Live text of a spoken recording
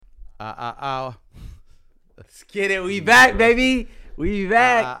Let's get it. We back, baby. We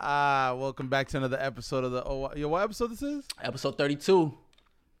back. Welcome back to another episode of the Yo, what episode this is? Episode 32.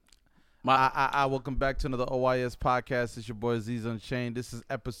 Welcome back to another OYS podcast. It's your boy Aziz Unchained. This is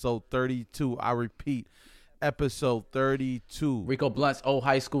episode 32. I repeat, episode 32. Rico Blunt's old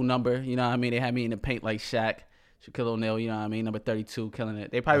high school number. You know what I mean? They had me in the paint like Shaq. Shaquille O'Neal, you know what I mean? Number 32, killing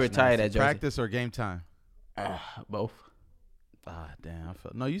it. They probably retired that jersey. Practice or game time? Both. Damn.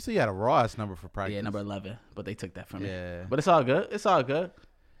 No, you said you had a raw ass number for practice. Yeah, number 11, but they took that from me. Yeah. But it's all good. It's all good.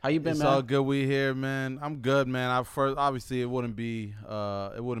 How you been, man? It's all good. We here, man. I'm good, man. Obviously, it wouldn't be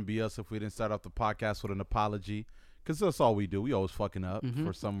us if we didn't start off the podcast with an apology, because that's all we do. We always fucking up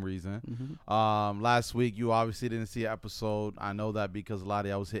for some reason. Last week, you obviously didn't see an episode. I know that because a lot of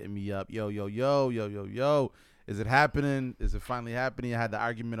y'all was hitting me up. Yo. Is it happening? Is it finally happening? I had the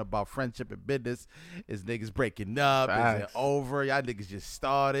argument about friendship and business. Is niggas breaking up? Facts. Is it over? Y'all niggas just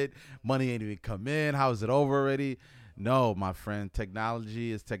started. Money ain't even come in. How is it over already? No, my friend.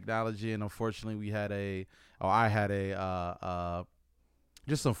 Technology is technology, and unfortunately, I had a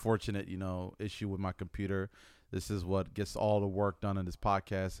just unfortunate, issue with my computer. This is what gets all the work done in this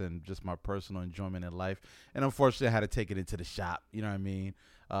podcast and just my personal enjoyment in life. And unfortunately, I had to take it into the shop. You know what I mean?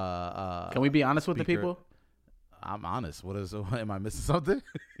 Can we be honest with the people? I'm honest. Am I missing something?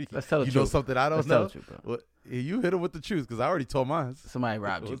 Let's tell the truth. You know something I don't Let's know? tell the truth, bro. Well, you hit him with the truth because I already told mine. Somebody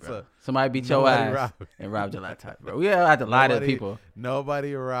robbed you, What's bro. up? Somebody beat your Nobody ass and robbed your laptop, bro. We had to lie to the people.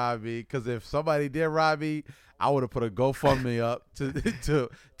 Nobody robbed me, because if somebody did rob me, I would have put a GoFundMe up to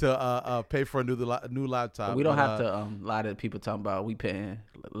pay for a new laptop. But we don't have to lie to the people talking about we putting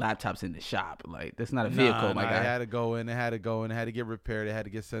laptops in the shop. Like, that's not a vehicle, my guy. It had to go in. It had to get repaired. It had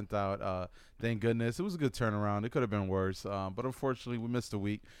to get sent out. Thank goodness. It was a good turnaround. It could have been worse. But unfortunately, we missed a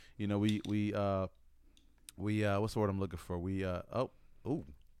week. We what's the word I'm looking for? What?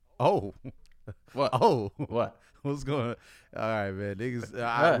 Oh. What? What's going on? All right, man.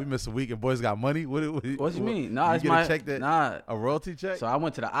 Niggas, we missed a week and boys got money. What you mean? Nah, it's my check a royalty check. So I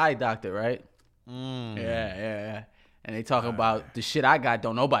went to the eye doctor, right? Yeah. And they talking about the shit I got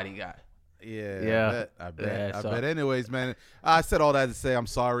don't nobody got. Yeah. I bet. Anyways, man, I said all that to say I'm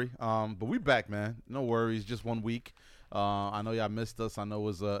sorry. But we back, man. No worries. Just 1 week. I know y'all missed us. I know it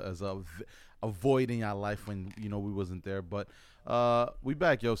was a void in your life when we wasn't there, but we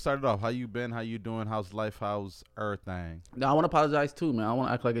back. Yo, started off. How you been? How you doing? How's life? How's everything? No, I want to apologize too, man. I want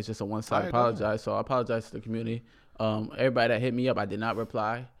to act like it's just a one-sided apologize. So I apologize to the community. Everybody that hit me up, I did not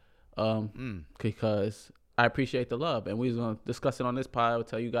reply because I appreciate the love, and we was gonna discuss it on this pod. I'll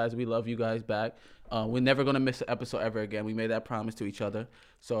tell you guys we love you guys back. We're never gonna miss an episode ever again. We made that promise to each other.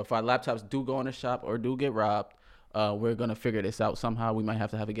 So if our laptops do go in the shop or do get robbed, we're gonna figure this out somehow. We might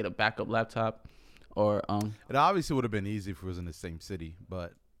have to get a backup laptop, or it obviously would have been easy if it was in the same city,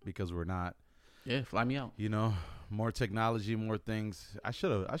 but because we're not, fly me out. More technology, more things. I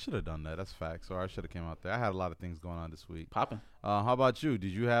should have done that. That's facts. Or I should have came out there. I had a lot of things going on this week. Popping. How about you?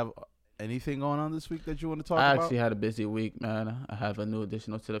 Did you have anything going on this week that you want to talk about? I actually had a busy week, man. I have a new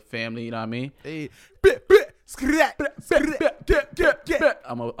additional to the family. You know what I mean? Hey. What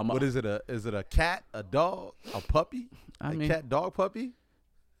is it? Is it a cat, a dog, a puppy? Cat, dog, puppy?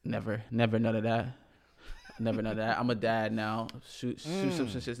 Never none of that. Never none of that. I'm a dad now. Shoot some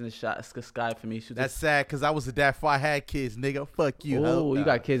shit in the sky for me. That's sad, because I was a dad before I had kids, nigga. Fuck you. Oh, you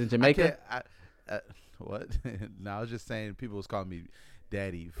got kids in Jamaica? What? No, I was just saying people was calling me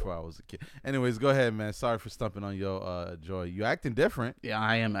daddy before I was a kid. Anyways, go ahead, man. Sorry for stumping on your joy. You acting different. Yeah,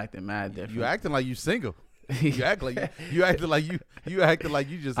 I am acting mad different. You acting like you single. You acting like you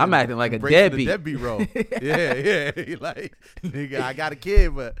just. I'm acting like a deadbeat. Deadbeat role. yeah. Like, nigga, I got a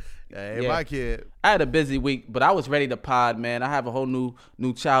kid, but my kid. I had a busy week, but I was ready to pod, man. I have a whole new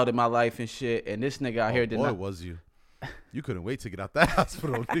child in my life and shit, and this nigga out here did not. Was you? You couldn't wait to get out that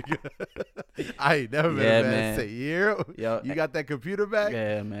hospital, nigga. I ain't never been a man say, Yo, you got that computer back?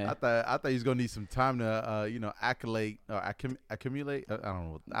 Yeah, man. I thought you was gonna need some time to accumulate.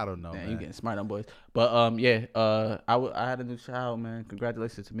 I don't know. Man, you getting smart on boys. But I had a new child, man.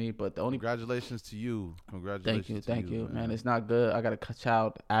 Congratulations to me. But congratulations to you. Congratulations. Thank you, man. It's not good. I got a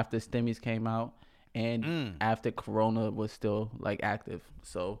child after Stimmies came out and after Corona was still active.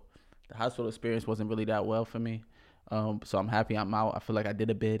 So the hospital experience wasn't really that well for me. So I'm happy I'm out. I feel like I did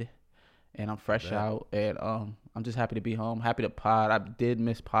a bid, and I'm fresh out, and I'm just happy to be home. Happy to pod. I did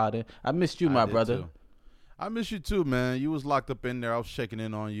miss podding. I missed you, my brother. Too. I miss you too, man. You was locked up in there. I was checking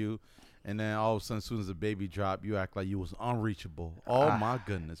in on you, and then all of a sudden, as soon as the baby dropped, you act like you was unreachable. Oh my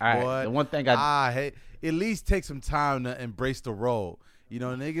goodness, boy! Right. The one thing I hate. At least take some time to embrace the role. You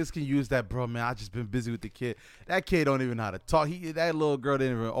know, niggas can use that, bro, man. I just been busy with the kid. That kid don't even know how to talk. That little girl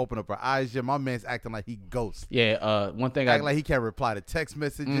didn't even open up her eyes yet. My man's acting like he ghosts. Yeah, one thing acting like he can't reply to text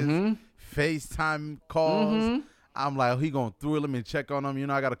messages, FaceTime calls. I'm like, he going through it. Let me check on him. You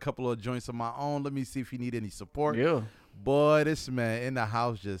know, I got a couple of joints of my own. Let me see if he need any support. Yeah. Boy, this man in the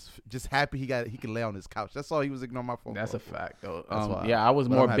house just happy he can lay on his couch. That's all he was ignoring my phone. That's a fact, though. I was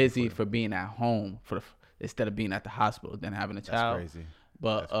more busy for being at home instead of being at the hospital than having a child. That's crazy.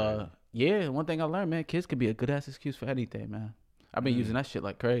 But yeah, one thing I learned, man, kids could be a good ass excuse for anything, man. I've been using that shit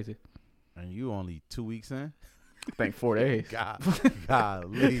like crazy. And you only 2 weeks in? I think 4 days.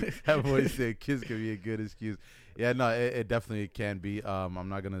 Golly. That boy said kids can be a good excuse. Yeah, no, it definitely can be. I'm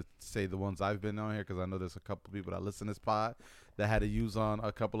not going to say the ones I've been on here because I know there's a couple people that listen to this pod that had to use on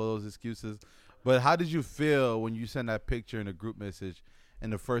a couple of those excuses. But how did you feel when you sent that picture in a group message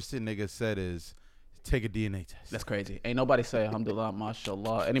and the first thing nigga said is, take a DNA test? That's crazy. Ain't nobody say alhamdulillah,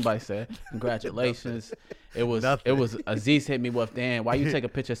 mashallah. Anybody say congratulations. It was Aziz hit me with, damn, why you take a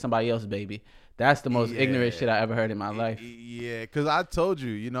picture of somebody else's baby? That's the most ignorant shit I ever heard in my life. Yeah, because I told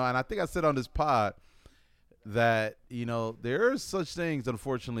you, you know, and I think I said on this pod that, you know, there are such things,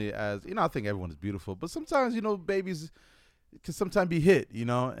 unfortunately, as, you know, I think everyone is beautiful, but sometimes, you know, babies can sometimes be hit, you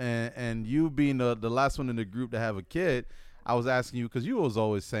know, and you being the last one in the group to have a kid, I was asking you because you was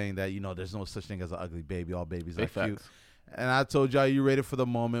always saying that, you know, there's no such thing as an ugly baby. All babies are cute. And I told y'all you ready for the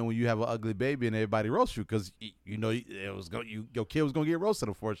moment when you have an ugly baby and everybody roasts you because, you know, your kid was going to get roasted,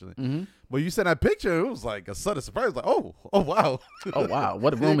 unfortunately. But you sent that picture, it was like a sudden surprise. Like, oh, wow. Oh, wow.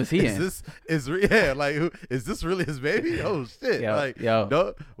 What room is he in? Is this really his baby? Oh, shit.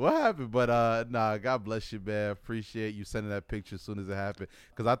 No, what happened? But, nah, God bless you, man. Appreciate you sending that picture as soon as it happened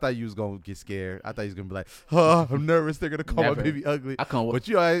because I thought you was going to get scared. I thought you was going to be like, oh, I'm nervous. They're going to call my baby ugly. But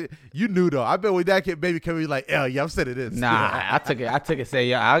you knew, though. I bet when that baby came, you like, yeah, I'm saying it is. Nah, I took it. Say,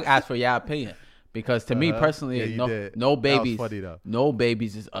 yeah, I asked for your opinion because to me personally, no babies, no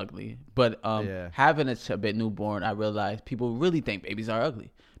babies is ugly. But having a bit newborn, I realized people really think babies are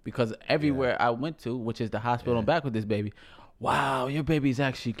ugly because everywhere I went to, which is the hospital, I'm back with this baby. Wow, your baby's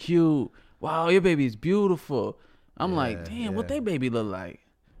actually cute. Wow, your baby's beautiful. I'm like, damn, what their baby look like?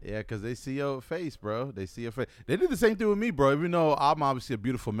 Yeah, because they see your face, bro. They see your face. They did the same thing with me, bro. Even though I'm obviously a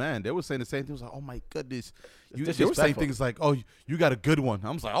beautiful man, they were saying the same thing. It was like, oh, my goodness. They were saying things like, oh, you got a good one. I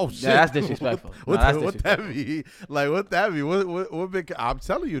was like, oh, shit. Yeah, that's disrespectful. What that mean? Like, what that mean? What big, I'm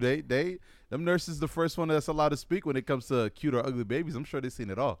telling you, them nurses the first one that's allowed to speak when it comes to cute or ugly babies. I'm sure they've seen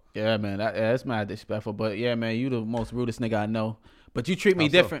it all. Yeah, man. That's mad disrespectful. But, yeah, man, you the most rudest nigga I know. But you treat me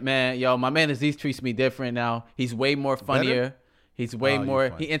different, man. Yo, my man Aziz treats me different now. He's way more funnier. Better? He's way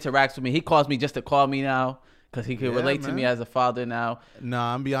more. He interacts with me. He calls me just to call me now because he can relate to me as a father now.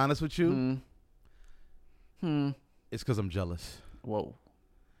 Nah, I'm be honest with you. It's because I'm jealous. Whoa.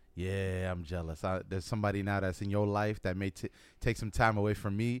 Yeah, I'm jealous. There's somebody now that's in your life that may take some time away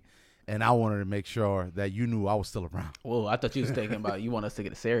from me, and I wanted to make sure that you knew I was still around. Whoa, I thought you was thinking about you want us to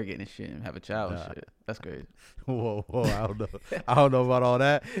get a surrogate and shit and have a child and shit. That's crazy. Whoa, I don't know. I don't know about all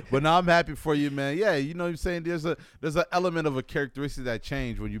that. But now I'm happy for you, man. Yeah, you know what I'm saying? There's an element of a characteristic that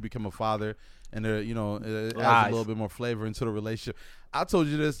change when you become a father, and it adds a little bit more flavor into the relationship. I told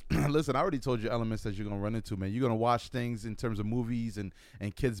you this. Listen, I already told you elements that you're going to run into, man. You're going to watch things in terms of movies and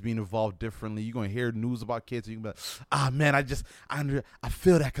kids being involved differently. You're going to hear news about kids, and you're going to be like, man, I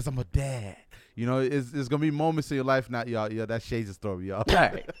feel that because I'm a dad. You know, it's going to be moments in your life. Not y'all. Yeah, that's Shades' story, y'all. All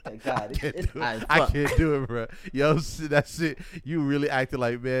right. Thank God. I can't do it, bro. Yo, that's it. You really acted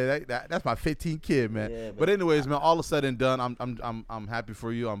like, man, that's my 15th kid, man. Yeah, but anyways, man, all of a sudden done. I'm happy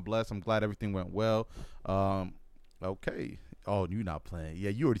for you. I'm blessed. I'm glad everything went well. Okay. Oh, you not playing?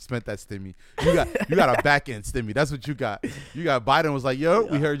 Yeah, you already spent that stimmy. You got a back end stimmy. That's what you got. You got Biden was like, yo,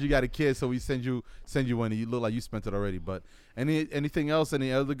 we heard you got a kid, so we send you one. And you look like you spent it already. But anything else?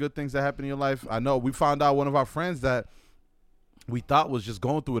 Any other good things that happened in your life? I know we found out one of our friends that we thought was just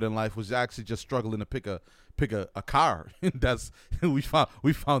going through it in life was actually just struggling to pick a car. That's we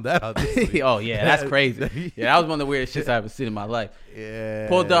found that out. Oh yeah, that's crazy. Yeah, that was one of the weirdest shits I ever seen in my life. Yeah,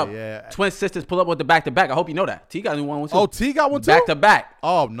 pulled up. Yeah. Twin sisters pull up with the back to back. I hope you know that. T got one too. Oh, T got one too. Back to back.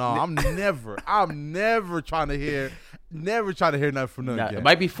 Oh no, I'm never trying to hear nothing from them. It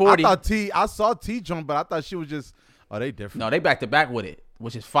might be 40. I saw T jump, but I thought she was just. Oh, they different. No, they back to back with it,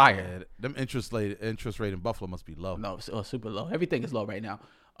 which is fire. Yeah, them interest rate in Buffalo must be low. No, super low. Everything is low right now.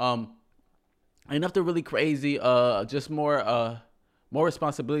 Nothing really crazy. Just more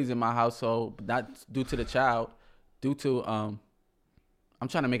responsibilities in my household, not due to the child, due to I'm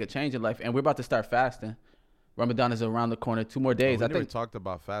trying to make a change in life, and we're about to start fasting. Ramadan is around the corner. 2 more days. We I never think. Talked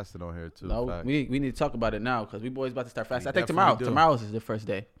about fasting on here too. No, we need to talk about it now because we boys about to start fasting. I think definitely do. Tomorrow's is the first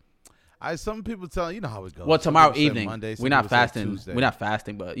day. Some people tell you know how it goes. Well, Some tomorrow people say evening. Monday, some We're not people say fasting. Tuesday. We're not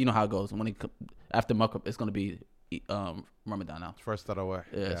fasting, but you know how it goes. When after Makeup, it's gonna be Ramadan now. First out of the way.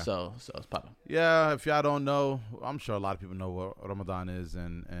 Yeah. So it's popping. Yeah, if y'all don't know, I'm sure a lot of people know what Ramadan is,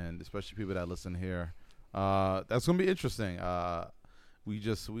 and especially people that listen here. That's gonna be interesting.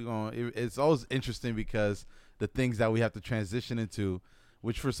 It's always interesting because the things that we have to transition into,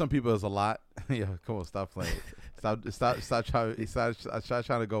 which for some people is a lot. Yeah, come on, stop playing. Stop trying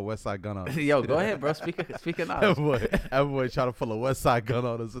to go West Side Gun on us. Yo, go ahead, bro. Speaking of. Everybody trying to pull a West Side Gun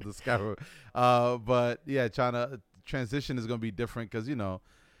on us in the sky room. But yeah, trying to transition is gonna be different because you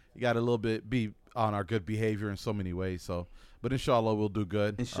got a little bit be on our good behavior in so many ways. So, but inshallah, we'll do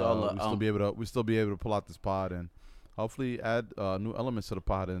good. Inshallah, we still be able to pull out this pod and hopefully add new elements to the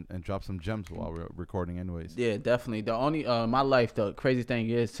pod and drop some gems while we're recording anyways. Yeah, definitely. The only my life, the crazy thing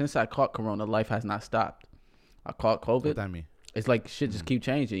is since I caught Corona, life has not stopped. I caught COVID. What that mean? It's like shit just keep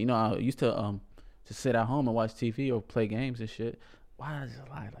changing. I used to just sit at home and watch TV or play games and shit. Why is it a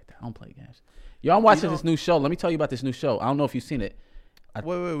lie like that? I don't play games. Yo, I'm watching this new show. Let me tell you about this new show. I don't know if you've seen it. Wait.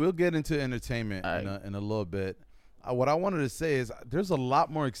 We'll get into entertainment in a little bit. What I wanted to say is there's a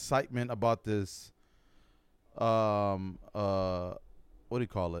lot more excitement about this. What do you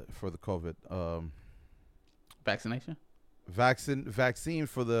call it for the COVID? Vaccination. Vaccine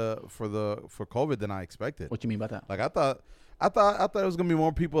for COVID than I expected. What you mean by that? Like I thought it was gonna be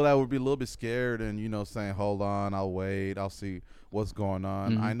more people that would be a little bit scared and saying, hold on, I'll wait, I'll see what's going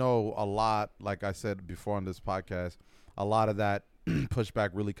on. Mm-hmm. I know a lot, like I said before on this podcast, a lot of that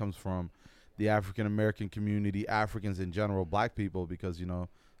pushback really comes from the African American community, Africans in general, black people, because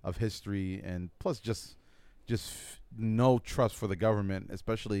of history and plus just no trust for the government,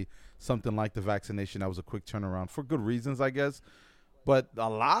 especially something like the vaccination that was a quick turnaround for good reasons, I guess. But a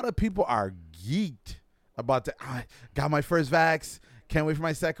lot of people are geeked about I got my first vax, can't wait for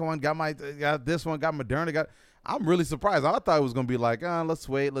my second one, got this one, got Moderna, I'm really surprised. I thought it was going to be like, let's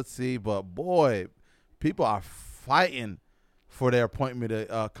wait, let's see. But boy, people are fighting for their appointment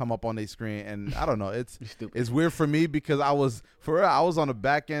to come up on their screen. And I don't know, it's weird for me because I was on the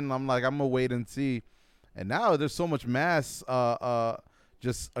back end. I'm like, I'm going to wait and see. And now there's so much mass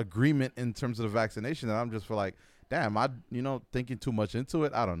just agreement in terms of the vaccination that I'm just like, damn, thinking too much into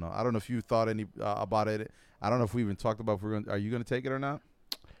it. I don't know. I don't know if you thought any about it. I don't know if we even talked about are you going to take it or not?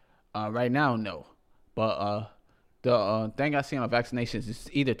 Right now, no. But the thing I see on vaccinations is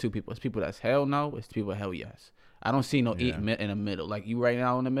either two people. It's people that's hell no. It's people hell yes. I don't see no in the middle. Like you right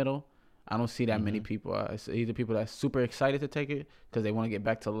now in the middle, I don't see that many people. It's either people that's super excited to take it because they want to get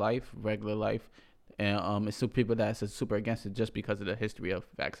back to life, regular life. And it's people that's super against it just because of the history of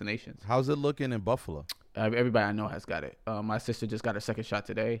vaccinations. How's it looking in Buffalo? Everybody I know has got it. My sister just got her second shot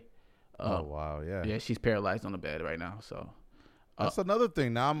today. Oh, wow, yeah. Yeah, she's paralyzed on the bed right now. So that's another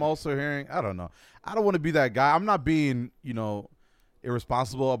thing. Now I'm also hearing, I don't know. I don't want to be that guy. I'm not being,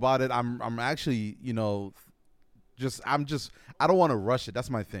 irresponsible about it. I'm actually, I don't want to rush it.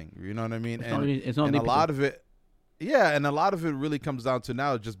 That's my thing. You know what I mean? It's not a lot of it. Yeah, and a lot of it really comes down to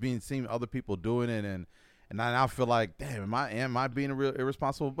now just seeing other people doing it, and I now feel like, damn, am I being real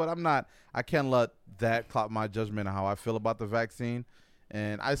irresponsible? But I'm not. I can't let that cloud my judgment on how I feel about the vaccine,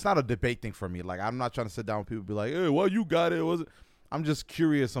 and it's not a debate thing for me. Like I'm not trying to sit down with people and be like, hey, well, you got it. I'm just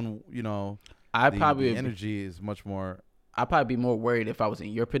curious on the energy is much more. I'd probably be more worried if I was in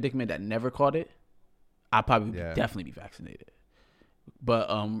your predicament that never caught it. I'd probably definitely be vaccinated, but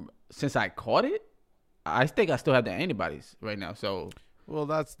since I caught it. I think I still have the antibodies right now. So, well,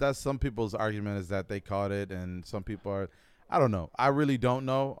 that's some people's argument is that they caught it, and some people are. I don't know. I really don't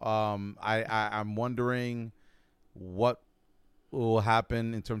know. I'm wondering what will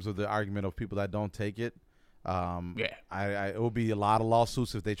happen in terms of the argument of people that don't take it. It will be a lot of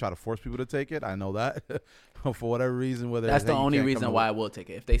lawsuits if they try to force people to take it. I know that for whatever reason. Whether that's the only reason why I will take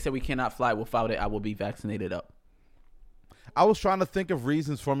it. If they say we cannot fly without it, I will be vaccinated up. I was trying to think of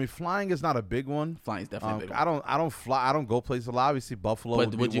reasons for me. Flying is not a big one. Flying is definitely a big one. I don't fly. I don't go places a lot. Obviously, Buffalo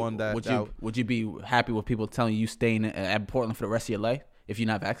would be one that. Would you be happy with people telling you staying at Portland for the rest of your life if you're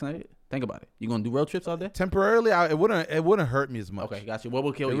not vaccinated? Think about it. You gonna do road trips all day? Temporarily, it wouldn't hurt me as much. Okay, got you. What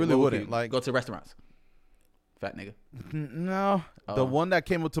will kill you? It really wouldn't. Like go to restaurants. Fat nigga. No, the one that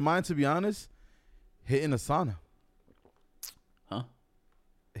came up to mind, to be honest, hitting a sauna. Huh?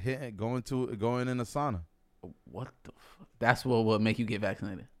 Going in a sauna. What the fuck? That's what will make you get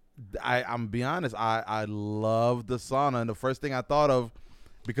vaccinated. I'm be honest. I love the sauna, and the first thing I thought of,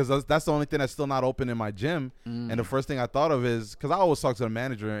 because that's the only thing that's still not open in my gym, and the first thing I thought of is because I always talk to the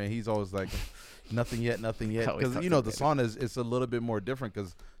manager, and he's always like, Nothing yet. Because the sauna it's a little bit more different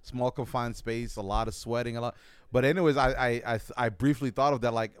because small confined space, a lot of sweating, a lot. But anyways, I briefly thought of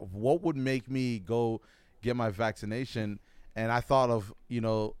that. Like, what would make me go get my vaccination? And I thought of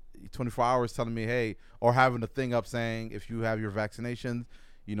 24 hours telling me, hey, or having a thing up saying if you have your vaccinations,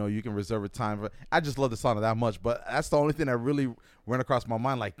 you can reserve a time. I just love the sauna that much, but that's the only thing that really went across my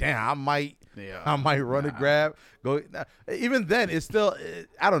mind. Like, damn, I might run and grab. Go. Even then, it's still,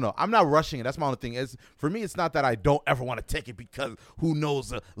 I don't know. I'm not rushing it. That's my only thing. For me, it's not that I don't ever want to take it because who knows,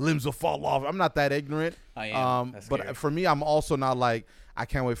 the limbs will fall off. I'm not that ignorant. I am. But for me, I'm also not like, I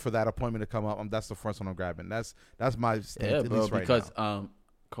can't wait for that appointment to come up. That's the first one I'm grabbing. That's my stance, at least right because now.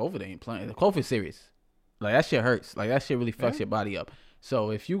 COVID ain't playing. The COVID's serious. Like, that shit hurts. Like, that shit really fucks your body up.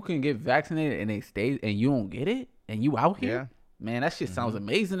 So if you can get vaccinated and they stay and you don't get it and you out here, man, that shit sounds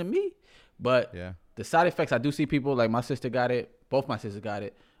amazing to me. But the side effects, I do see people like my sister got it. Both my sisters got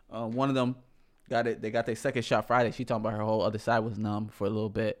it. One of them got it. They got their second shot Friday. She talking about her whole other side was numb for a little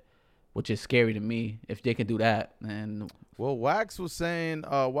bit, which is scary to me. If they can do that, and well, Wax was saying,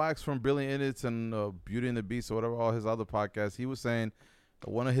 Wax from Brilliant Idiots and Beauty and the Beast or whatever, all his other podcasts, he was saying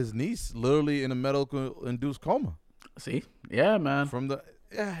one of his niece literally in a medical induced coma. See, yeah, man. From the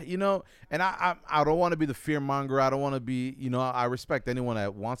and I don't want to be the fear monger. I don't want to be, I respect anyone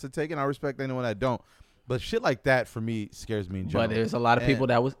that wants to take it. And I respect anyone that don't. But shit like that for me scares me in general. But there's a lot of people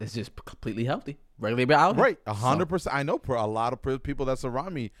it's just completely healthy, regularly out here. Right, 100%. I know a lot of people that's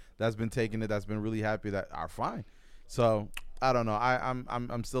around me that's been taking it, that's been really happy, that are fine. So I don't know.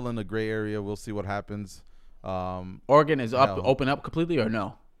 I'm still in the gray area. We'll see what happens. Oregon is open up completely or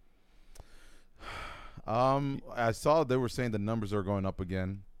no? I saw they were saying the numbers are going up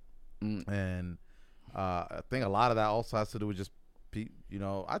again, and I think a lot of that also has to do with just,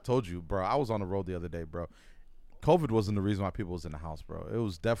 I told you, bro. I was on the road the other day, bro. COVID wasn't the reason why people was in the house, bro. It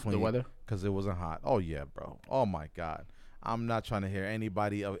was definitely the weather because it wasn't hot. Oh yeah, bro. Oh my God. I'm not trying to hear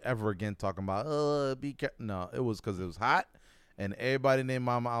anybody ever again talking about be careful. No, it was because it was hot, and everybody named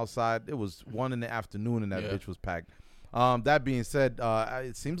mama outside. It was 1 PM and that bitch was packed. That being said,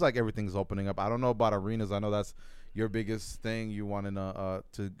 it seems like everything's opening up. I don't know about arenas. I know that's your biggest thing. You wanting to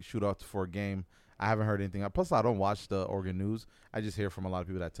shoot out for a game. I haven't heard anything. Plus, I don't watch the Oregon news. I just hear from a lot of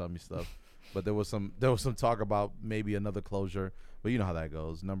people that tell me stuff. But there was some talk about maybe another closure. But you know how that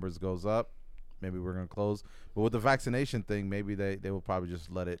goes. Numbers goes up. Maybe we're gonna close. But with the vaccination thing, maybe they will probably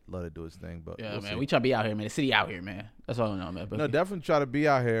just let it do its thing. But yeah, man, we try to be out here, man. The city out here, man. That's all I know, man. But no, definitely try to be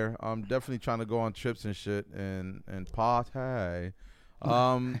out here. I'm definitely trying to go on trips and shit and party.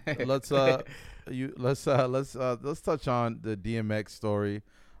 Let's touch on the DMX story.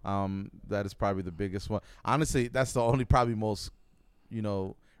 That is probably the biggest one. Honestly, that's the only probably most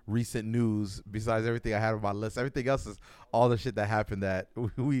recent news besides everything I had on my list. Everything else is all the shit that happened that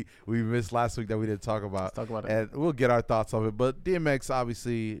we missed last week that we didn't talk about. Let's talk about it. And we'll get our thoughts on it. But DMX,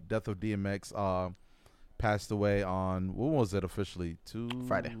 obviously, death of DMX, passed away on, when was it officially?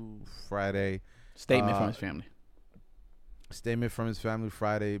 Friday. Statement from his family. Statement from his family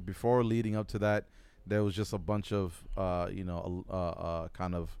Friday. Before leading up to that, there was just a bunch of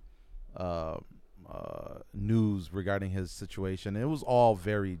news regarding his situation. It was all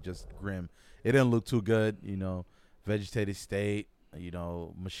very just grim. It didn't look too good, vegetated state,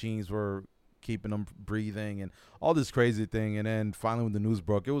 machines were keeping him breathing and all this crazy thing. And then finally when the news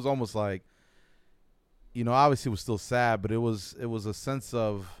broke, it was almost like, obviously it was still sad, but it was a sense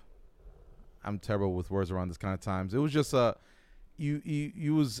of, I'm terrible with words around this kind of times. It was just it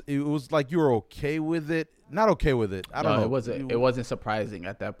was like you were okay with it, not okay with it. I don't know. It wasn't surprising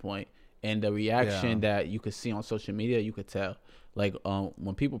at that point. And the reaction that you could see on social media, you could tell. Like,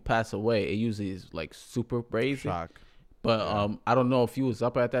 when people pass away, it usually is like super brazy. Shock. But I don't know if you was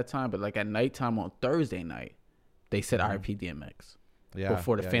up at that time, but like at nighttime on Thursday night, they said RIP DMX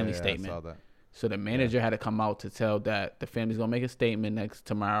before the family statement. I saw that. So the manager had to come out to tell that the family's gonna make a statement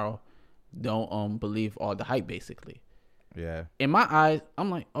tomorrow. Don't believe all the hype, basically. Yeah. In my eyes, I'm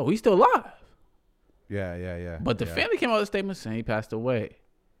like, oh, he's still alive. Yeah. But the family came out with a statement saying he passed away.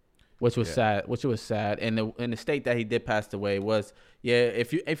 Which was sad. And the state that he did pass away was,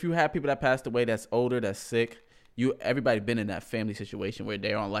 if you have people that passed away that's older, that's sick, everybody been in that family situation where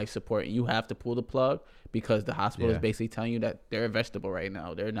they're on life support and you have to pull the plug because the hospital is basically telling you that they're a vegetable right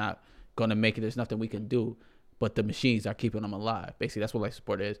now. They're not gonna make it. There's nothing we can do, but the machines are keeping them alive. Basically, that's what life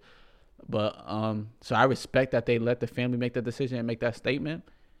support is. But so I respect that they let the family make that decision and make that statement.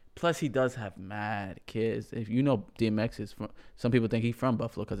 Plus, he does have mad kids. If you know, DMX is from. Some people think he's from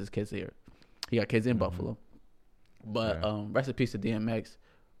Buffalo because his kids here. He got kids in Buffalo. But rest in peace to DMX,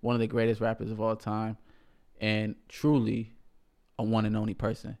 one of the greatest rappers of all time, and truly a one and only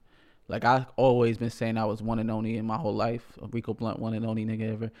person. Like I always been saying I was one and only in my whole life. Rico Blunt, one and only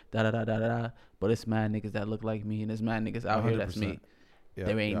nigga ever. Da da da da da. But it's mad niggas that look like me, and there's mad niggas out 100%. Here that's me. Yeah,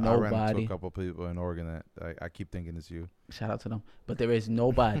 there ain't nobody. I ran into a couple people in Oregon that I keep thinking it's you. Shout out to them. But there is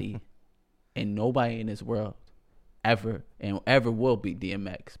nobody, and nobody in this world ever will be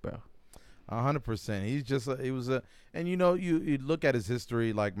DMX, bro. 100%. He's just and you look at his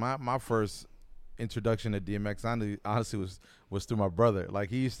history. Like my first introduction to DMX honestly was through my brother. Like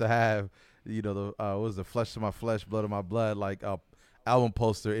he used to have what was the Flesh of My Flesh, Blood of My Blood, like album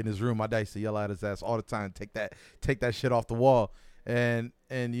poster in his room. My dad used to yell at his ass all the time, take that shit off the wall. And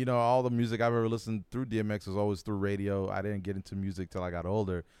all the music I've ever listened through DMX was always through radio. I didn't get into music till I got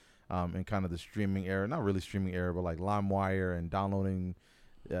older, in kind of the streaming era, not really streaming era, but like LimeWire and downloading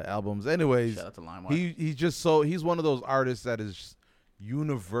albums. Anyways, shout out to LimeWire. He's one of those artists that is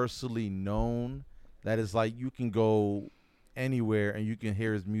universally known. That is like you can go anywhere and you can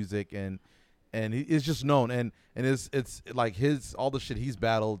hear his music and it's just known and it's like all the shit he's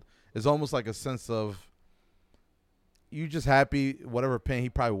battled is almost like a sense of you just happy whatever pain he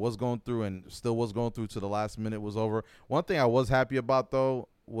probably was going through and still was going through to the last minute was over. One thing I was happy about though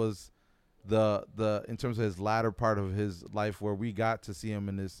was the in terms of his latter part of his life where we got to see him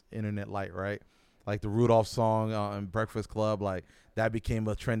in this internet light, right? Like the Rudolph song in Breakfast Club, like that became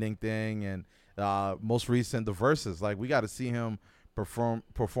a trending thing. And most recent, the Verses, like we got to see him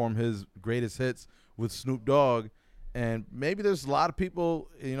perform his greatest hits with Snoop Dogg. And maybe there's a lot of people,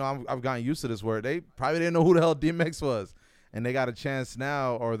 I've gotten used to this where they probably didn't know who the hell DMX was. And they got a chance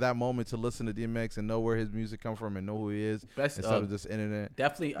now or that moment to listen to DMX and know where his music come from and know who he is instead of just internet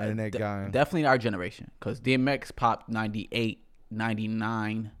guy. Definitely our generation because DMX popped 98,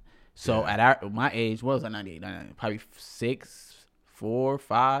 99. So at my age, what was I, 98, 99? Probably 6, 4,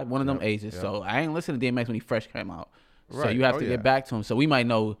 5, one of them ages. Yep. So I ain't listening to DMX when he fresh came out. Right. So you have to get back to him. So we might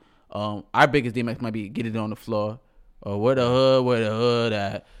know our biggest DMX might be Get It On the Floor or Where the Hood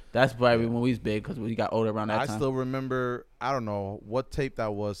at. That's probably when we was big because we got older around that time. I still remember, I don't know what tape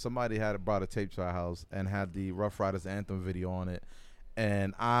that was. Somebody had brought a tape to our house and had the Rough Riders Anthem video on it.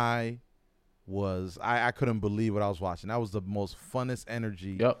 And I couldn't believe what I was watching. That was the most funnest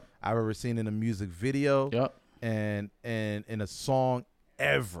energy I've ever seen in a music video and in a song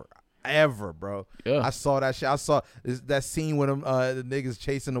ever, bro. I saw that shit. I saw that scene with the niggas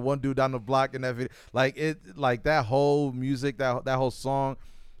chasing the one dude down the block in that video. Like that whole music, that whole song,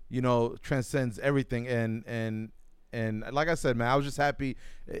 transcends everything. And like I said, man, I was just happy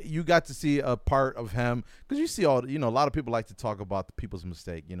you got to see a part of him because you see a lot of people like to talk about the people's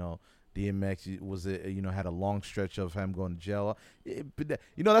mistake. DMX had a long stretch of him going to jail.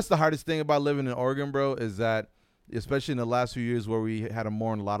 That's the hardest thing about living in Oregon, bro, is that especially in the last few years where we had a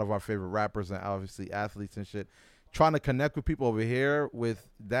lot of our favorite rappers and obviously athletes and shit, trying to connect with people over here with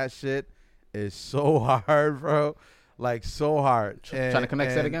that shit is so hard, bro. Like so hard. Trying to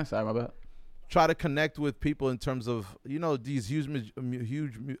connect that again? Sorry, my bad. Try to connect with people in terms of, these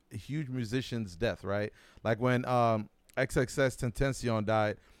huge musicians' death, right? Like when XXXTentacion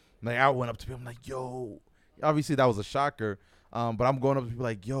died, like I went up to people, I'm like, yo, obviously that was a shocker. But I'm going up to people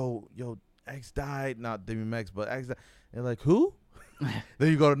like, yo, X died, not DMX, but X died. And like, who?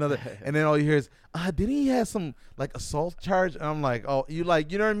 Then you go to another, and then all you hear is, didn't he have some like assault charge? And I'm like, oh, you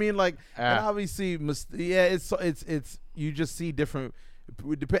like, you know what I mean? Like, and obviously, it's you just see different,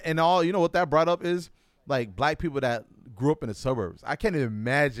 and all what that brought up is like black people that grew up in the suburbs. I can't even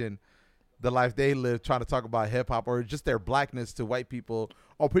imagine the life they live trying to talk about hip hop or just their blackness to white people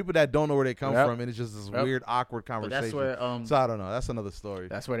or people that don't know where they come from, and it's just this weird, awkward conversation. But that's where, so I don't know. That's another story.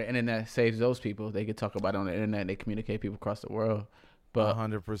 That's where the internet saves those people. They can talk about it on the internet. They communicate people across the world. But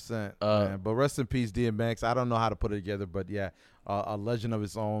 100%. But rest in peace, DMX. I don't know how to put it together, but yeah, a legend of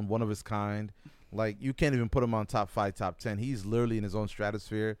his own, one of his kind. Like you can't even put him on top 5, top 10. He's literally in his own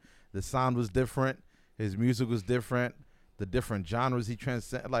stratosphere. The sound was different. His music was different. The different genres he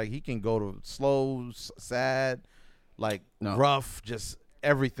transcend. Like he can go to slow, sad, like rough, just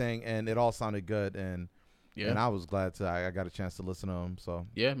everything, and it all sounded good. And I was glad I got a chance to listen to him. So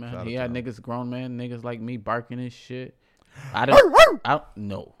yeah, man, he had niggas, grown man niggas like me barking and shit.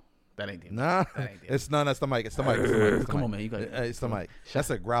 No, that ain't DMX. Nah, that ain't DMX. It's none. That's the mic. It's the mic. It's the mic. It's the Come mic. on, man. You got It's the mic. That's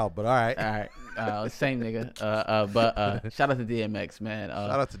a growl, but all right. All right. Same nigga. But shout out to DMX, man. Shout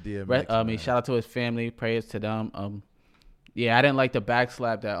out to DMX. Shout out to his family. Prayers to them. Yeah, I didn't like the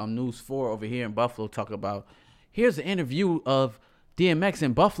backslap that News 4 over here in Buffalo talk about. Here's an interview of DMX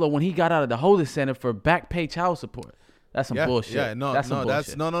in Buffalo when he got out of the holding center for back pay child support. That's some bullshit. Yeah, no, that's some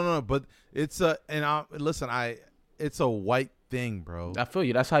bullshit. No. But it's it's a white thing, bro. I feel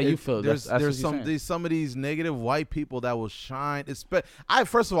you. That's how you feel. There's some of these negative white people that will shine.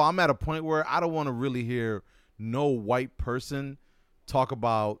 First of all, I'm at a point where I don't want to really hear no white person talk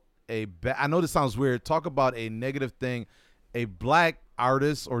about I know this sounds weird. Talk about a negative thing a black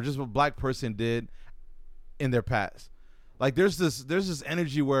artist or just a black person did in their past. Like there's this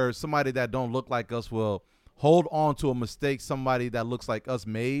energy where somebody that don't look like us will hold on to a mistake somebody that looks like us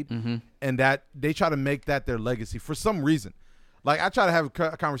made, and that they try to make that their legacy for some reason. Like I try to have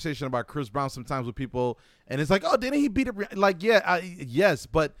a conversation about Chris Brown sometimes with people, and it's like, oh, didn't he beat it? Like, yeah, yes,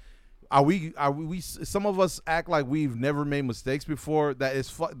 but are we? Some of us act like we've never made mistakes before. That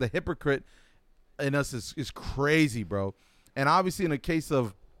is the hypocrite in us is crazy, bro. And obviously, in the case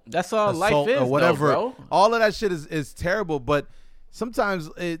of that's all life is, or whatever, though, bro. All of that shit is terrible, but. Sometimes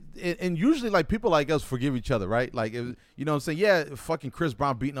and usually like people like us forgive each other, right? Like, you know what I'm saying? Yeah, fucking Chris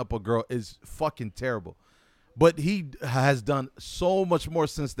Brown beating up a girl is fucking terrible. But he has done so much more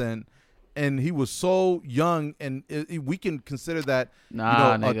since then. And he was so young, and we can consider that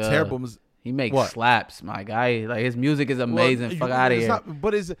nigga, a terrible. He makes slaps, my guy. Like his music is amazing. Well, fuck out of here.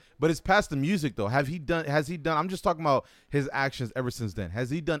 But it's past the music though. Has he done? I'm just talking about his actions ever since then. Has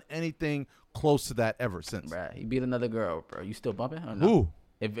he done anything close to that ever since? Bruh, he beat another girl, bro. You still bumping? Or no? Who?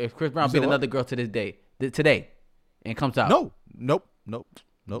 If Chris Brown beat another girl to this day, today, and comes out? Nope.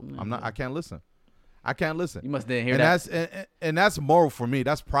 I'm not. I can't listen. You must didn't hear that. And that's moral for me.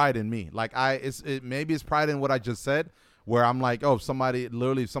 That's pride in me. Like maybe it's pride in what I just said, where I'm like, oh, if somebody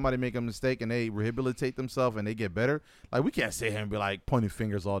make a mistake and they rehabilitate themselves and they get better, like we can't sit here and be like pointing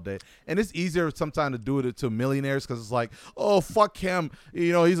fingers all day. And it's easier sometimes to do it to millionaires because it's like, oh, fuck him,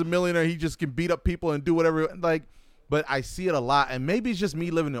 he's a millionaire, he just can beat up people and do whatever. Like, but I see it a lot, and maybe it's just me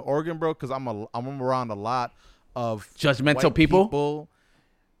living in Oregon, bro, because I'm around a lot of judgmental people.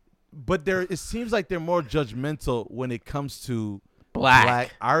 But it seems like they're more judgmental when it comes to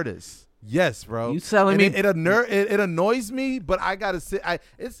black artists. Yes, bro. You telling me it annoys me, but I gotta say,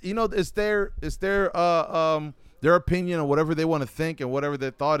 it's their opinion or whatever they want to think and whatever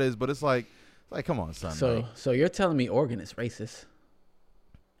their thought is. But it's like come on, son. So you're telling me Oregon is racist?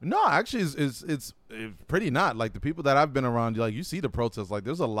 No, actually, it's pretty not. Like the people that I've been around, like you see the protests. Like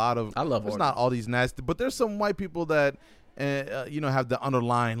there's a lot of. I love. There's not all these nasty, but there's some white people that. Have the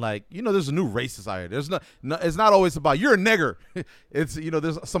underlying, like, there's a new racist out here. There's it's not always about you're a nigger. It's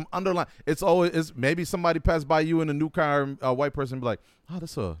there's some underlying. It's maybe somebody passed by you in a new car, a white person be like, oh,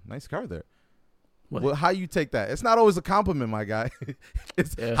 that's a nice car there. Well, how you take that? It's not always a compliment, my guy.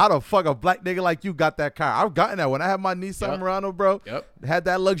 It's how the fuck a black nigga like you got that car. I've gotten that when I had my Nissan Murano, bro. Had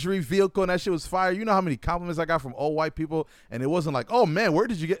that luxury vehicle and that shit was fire. You know how many compliments I got from old white people, and it wasn't like, oh man, where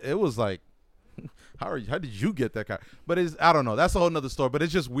did you get? It was like, how did you get that car? But I don't know. That's a whole nother story. But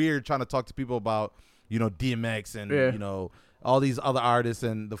it's just weird trying to talk to people about, DMX and, all these other artists.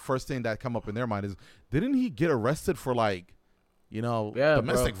 And the first thing that come up in their mind is, didn't he get arrested for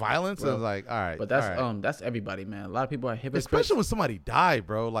domestic violence? Bro. And like, all right. But that's everybody, man. A lot of people are hypocrites. Especially when somebody died,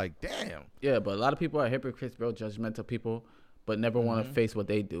 bro. Like, damn. Yeah, but a lot of people are hypocrites, bro. Judgmental people, but never want to face what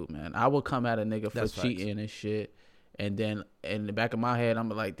they do, man. I will come at a nigga for cheating and shit. And then in the back of my head, I'm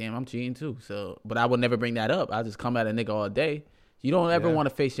like, damn, I'm cheating too. So, but I would never bring that up. I just come at a nigga all day. You don't ever want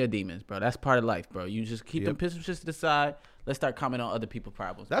to face your demons, bro. That's part of life, bro. You just keep them pistols to the side. Let's start commenting on other people's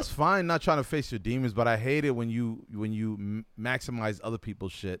problems. That's fine, not trying to face your demons, but I hate it when you maximize other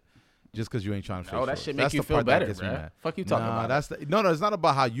people's shit just because you ain't trying to face yours. That shit make you feel better, bro. Fuck you talking about. No, it's not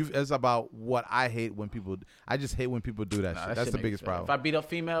about how you. It's about what I hate when people. I just hate when people do that shit. That's the biggest problem. If I beat up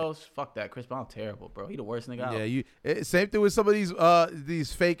females, fuck that. Chris Brown terrible, bro. He the worst nigga out. Yeah, same thing with some of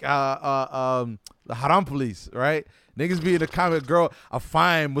these fake the haram police, right? Niggas be in the comment, girl, a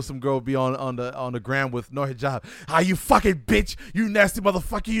fine Muslim girl be on the gram with no hijab. You fucking bitch, you nasty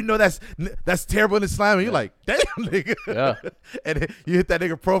motherfucker. You know that's terrible in Islam. And you're like, damn, nigga. Yeah. And you hit that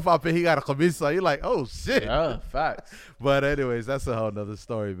nigga profile pic, he got a khamis. You're like, oh shit. Yeah, facts. But anyways, that's a whole nother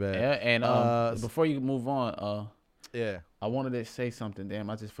story, man. Yeah, and before you move on, I wanted to say something. Damn,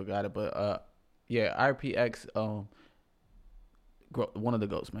 I just forgot it. But RPX, one of the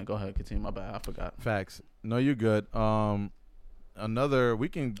goats, man. Go ahead, continue. My bad, I forgot. Facts. No, you're good. Another we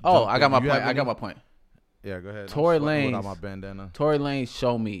can. Oh, I got my point. I got my point. Yeah, go ahead. Tory Lanez. Without my bandana. Tory Lanez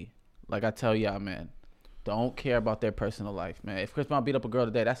show me, like I tell y'all, man. Don't care about their personal life, man. If Chris Brown beat up a girl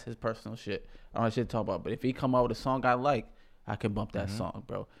today, that's his personal shit. I don't have shit to talk about. But if he come out with a song I like, I can bump that song,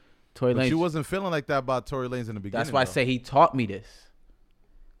 bro. Tory Lanez. You wasn't feeling like that about Tory Lanez in the beginning. That's why I say he taught me this.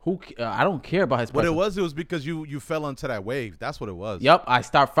 I don't care about his. What it was because you fell into that wave. That's what it was. Yep, I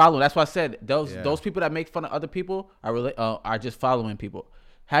start following. That's why I said those people that make fun of other people are just following people.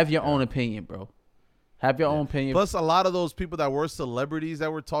 Have your own opinion, bro. Have your own opinion. Plus, a lot of those people that were celebrities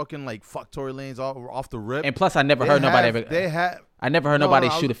that were talking like "fuck Tory Lanez" off the rip. And plus, I never heard nobody. I never heard nobody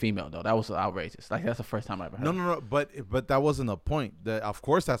shoot a female though. That was outrageous. Like that's the first time I ever heard. No. But that wasn't the point. Of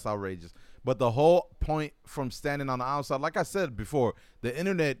course, that's outrageous. But the whole point from standing on the outside, like I said before, the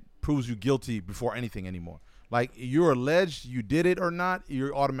internet proves you guilty before anything anymore. Like you're alleged, you did it or not,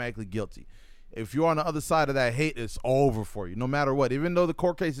 you're automatically guilty. If you're on the other side of that hate, it's over for you, no matter what. Even though the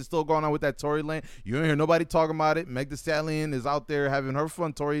court case is still going on with that Tory Lanez, you don't hear nobody talking about it. Meg Thee Stallion is out there having her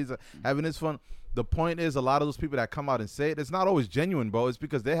fun. Tory's having his fun. The point is, a lot of those people that come out and say it, it's not always genuine, bro. It's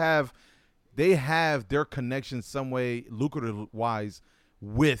because they have their connection some way, lucrative-wise,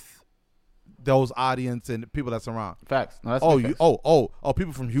 with those audience and people that's around. Facts. No, that's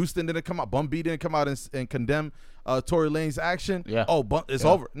people from Houston didn't come out. Bun B didn't come out and condemn Tory Lanez's action. Yeah. It's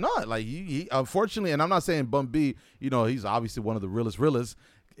over. No, like he unfortunately, and I'm not saying Bun B, he's obviously one of the realest.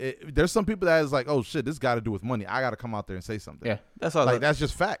 There's some people that is like, oh shit, this got to do with money. I got to come out there and say something. Yeah, that's all. Like that's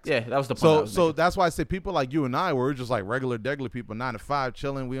just facts. Yeah, that was the point. So that's why I say people like you and I, we're just like regular people, 9 to 5,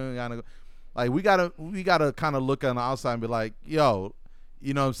 chilling. We ain't gotta like we gotta kind of look on the outside and be like, yo.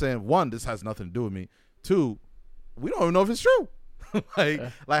 You know what I'm saying? One, this has nothing to do with me. Two, we don't even know if it's true.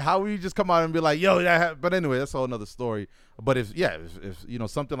 like how we just come out and be like, yo, but anyway, that's a whole another story. But if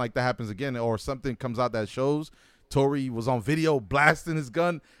something like that happens again, or something comes out that shows Tory was on video blasting his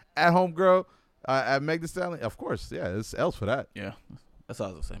gun at homegirl at Meg Thee Stallion, of course, yeah, it's else for that. Yeah, that's all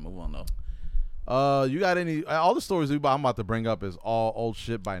I was gonna say. Move on though. You got any? All the stories I'm about to bring up is all old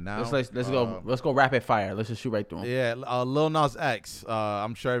shit by now. Let's go. Let's go rapid fire. Let's just shoot right through them. Yeah, Lil Nas X.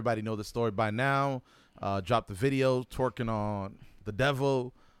 I'm sure everybody know the story by now. Dropped the video twerking on the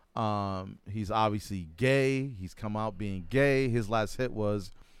devil. He's obviously gay. He's come out being gay. His last hit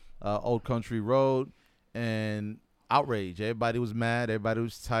was Old Country Road, and outrage. Everybody was mad. Everybody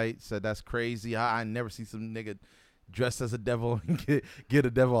was tight. Said that's crazy. I never see some nigga dressed as a devil and get a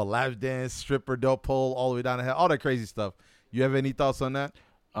devil a lap dance, stripper, dope pole all the way down the head, all that crazy stuff. You have any thoughts on that?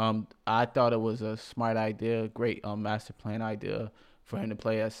 I thought it was a smart idea, great master plan idea for him to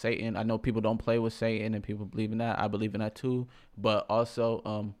play as Satan. I know people don't play with Satan and people believe in that. I believe in that too. But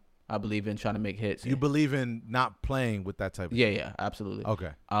also, I believe in trying to make hits. You believe in not playing with that type of thing? Yeah, absolutely.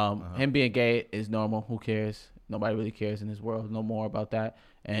 Okay. Him being gay is normal. Who cares? Nobody really cares in this world no more about that.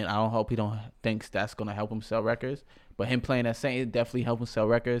 And I don't hope he don't thinks that's going to help him sell records. But him playing as Satan definitely helped him sell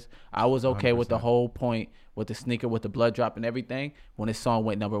records. I was okay 100%. With the whole point with the sneaker, with the blood drop and everything. When his song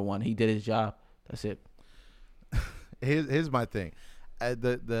went #1, he did his job. That's it. Here's my thing.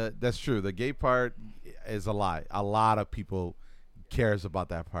 That's true. The gay part is a lie. A lot of people cares about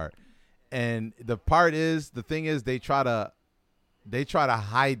that part. And the thing is they try to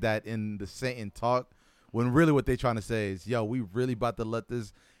hide that in the Satan talk, when really what they trying to say is, yo, we really about to let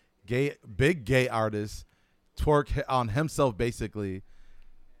this big gay artist twerk on himself basically,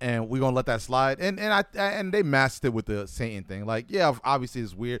 and we're gonna let that slide. And they masked it with the Satan thing. Like, yeah, obviously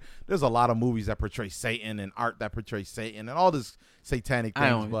it's weird. There's a lot of movies that portray Satan and art that portray Satan and all this satanic things. I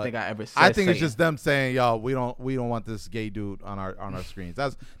don't think I ever said I think Satan. It's just them saying, yo, we don't want this gay dude on our screens.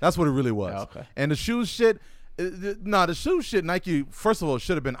 That's what it really was. Yeah, okay. And the shoes shit, the shoes shit, Nike, first of all,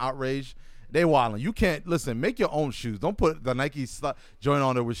 should have been outraged. They wildin'. You can't listen. Make your own shoes. Don't put the Nike joint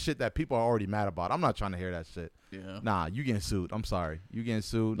on there with shit that people are already mad about. I'm not trying to hear that shit. Yeah. Nah, you getting sued. I'm sorry. You getting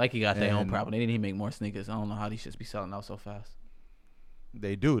sued. Nike got their own problem. They didn't even make more sneakers. I don't know how these shits be selling out so fast.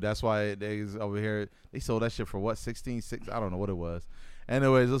 They do. That's why they over here. They sold that shit for what? 16.6. I don't know what it was.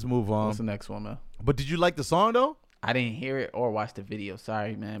 Anyways, let's move on. What's the next one, man? But did you like the song though? I didn't hear it or watch the video.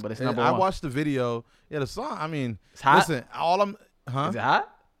 Sorry, man. But it's #1. I watched the video. Yeah, the song. I mean, it's hot. Listen, Is it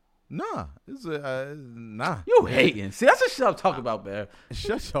hot? Nah, it's nah. You hating? See, that's the shit I'm talking about, man.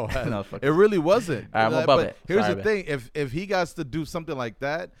 Shut your ass. No, it really wasn't. All right, I'm above it. Here's the thing: if he got to do something like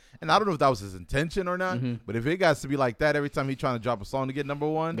that, and I don't know if that was his intention or not, but if it got to be like that every time he's trying to drop a song to get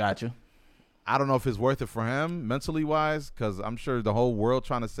 #1, gotcha. I don't know if it's worth it for him mentally wise, because I'm sure the whole world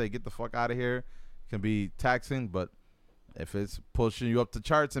trying to say get the fuck out of here can be taxing. But if it's pushing you up the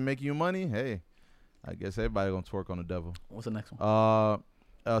charts and making you money, hey, I guess everybody gonna twerk on the devil. What's the next one?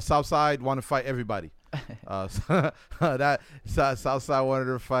 Southside want to fight everybody. That Southside wanted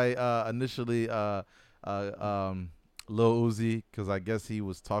to fight initially Lil Uzi, because I guess he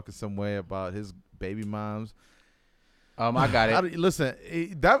was talking some way about his baby moms. I got it. Listen,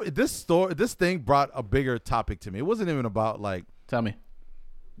 this thing brought a bigger topic to me. It wasn't even about like. Tell me.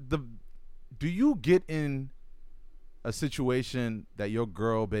 Do you get in a situation that your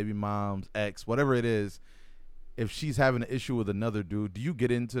girl, baby mom's ex, whatever it is, if she's having an issue with another dude, do you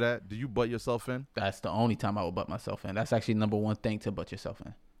get into that? Do you butt yourself in? That's the only time I would butt myself in. That's actually #1 thing to butt yourself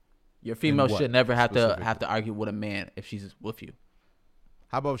in. Your female should never have to argue with a man if she's with you.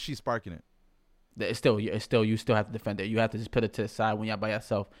 How about if she's sparking it? You still have to defend her. You have to just put it to the side when y'all by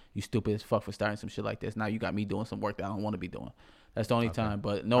yourself. You stupid as fuck for starting some shit like this. Now you got me doing some work that I don't want to be doing. That's the only time.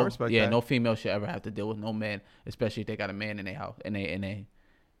 But no female should ever have to deal with no man, especially if they got a man in their house and they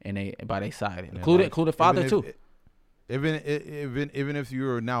by their side, including father too. Even if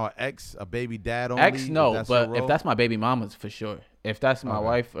you're now an ex, a baby dad only. Ex, no, but if that's my baby mama's for sure. If that's my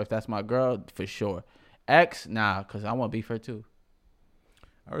wife, if that's my girl, for sure. Ex, nah, because I want to beef her too.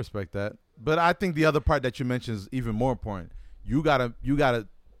 I respect that, but I think the other part that you mentioned is even more important. You gotta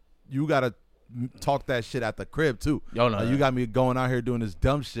talk that shit at the crib too. You got me going out here doing this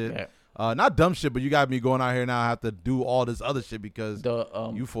dumb shit. Yeah. Not dumb shit, but you got me going out here now. I have to do all this other shit because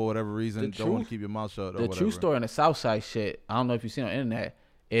you, for whatever reason, don't want to keep your mouth shut. The true story on the South Side shit, I don't know if you've seen on the internet,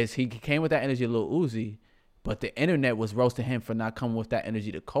 is he came with that energy to Lil Uzi, but the internet was roasting him for not coming with that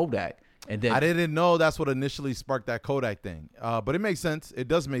energy to Kodak. And then, I didn't know that's what initially sparked that Kodak thing. But it makes sense. It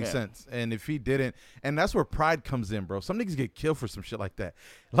does make sense. And if he didn't, and that's where pride comes in, bro. Some niggas get killed for some shit like that.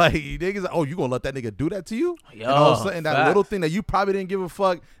 Like, niggas, oh, you gonna let that nigga do that to you? Yo, and all of a sudden, that little thing that you probably didn't give a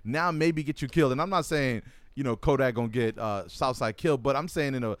fuck, now maybe get you killed. And I'm not saying, Kodak gonna get Southside killed, but I'm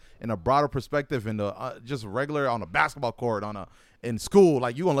saying in a broader perspective, in the just regular on a basketball court, in school,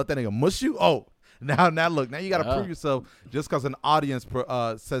 like, you gonna let that nigga mush you? Oh. Now look, now you got to prove yourself just because an audience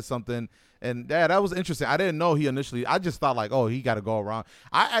says something. And that was interesting. I didn't know I just thought like, oh, he got to go around.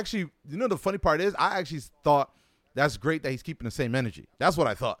 I actually, the funny part is I actually thought that's great that he's keeping the same energy. That's what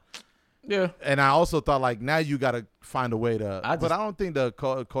I thought. Yeah. And I also thought like, now you got to find a way to, but I don't think the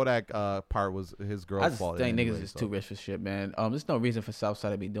Kodak part was his girl's fault. I just think niggas is too rich for shit, man. There's no reason for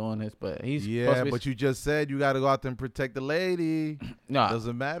Southside to be doing this, but he's but you just said you got to go out there and protect the lady. No,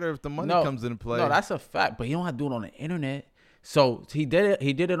 doesn't matter if the money comes into play. No, that's a fact, but you don't have to do it on the internet. So he did it.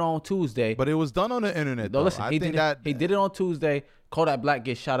 He did it on Tuesday, but it was done on the internet. No, listen, he did it on Tuesday. Kodak Black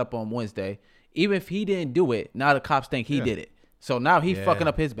gets shot up on Wednesday. Even if he didn't do it, now the cops think he did it. So now he's fucking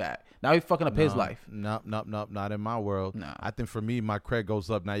up his bag. Now he's fucking up his life. No, not in my world. No. I think for me, my cred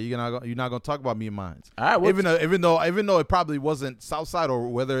goes up. Now you're not gonna talk about me and mine. All right, even though it probably wasn't Southside or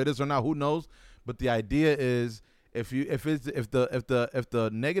whether it is or not, who knows? But the idea is if the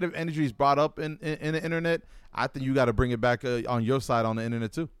negative energy is brought up in the internet, I think you got to bring it back on your side on the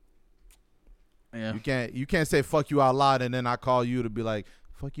internet too. Yeah. You can't say fuck you out loud and then I call you to be like,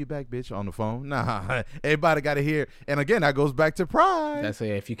 fuck you back, bitch, on the phone. Nah, everybody got to hear. And again, that goes back to pride. That's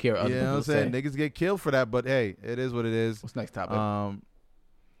if you care. You know what I'm saying? Niggas get killed for that, but hey, it is what it is. What's next topic?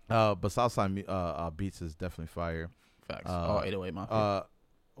 But Southside Beats is definitely fire. Facts. 808 Mafia.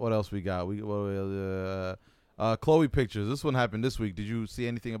 What else we got? Chloe pictures. This one happened this week. Did you see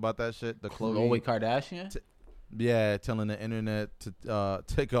anything about that shit? The Khloe Kardashian? Telling the internet to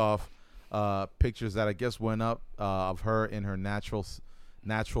take off pictures that I guess went up of her in her natural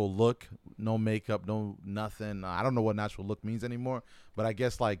look, no makeup, no nothing. I don't know what natural look means anymore, but I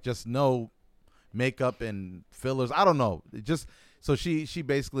guess like just no makeup and fillers. I don't know. It just so she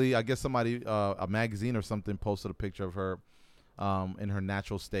basically, I guess somebody a magazine or something posted a picture of her in her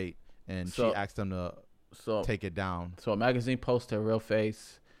natural state, and she asked them to take it down. So a magazine posted her real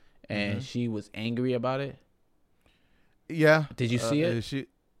face, and she was angry about it. Yeah. Did you see it?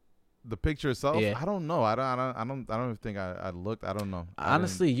 The picture itself, yeah. I don't know. I don't think I looked. I don't know.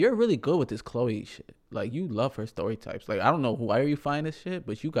 Honestly, you're really good with this Khloe shit. Like, you love her story types. Like, I don't know where you find this shit,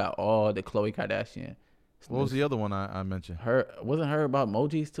 but you got all the Khloe Kardashian. What was the other one I mentioned? Wasn't her about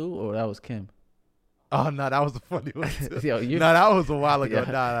emojis too, or that was Kim? Oh, no, that was the funny one too. That was a while ago.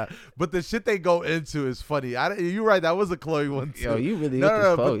 Yeah. Nah. But the shit they go into is funny. You're right. That was a Khloe one too. Yo, you really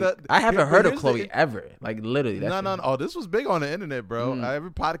Khloe. I haven't heard of Khloe ever. Like, literally. No. Oh, this was big on the internet, bro.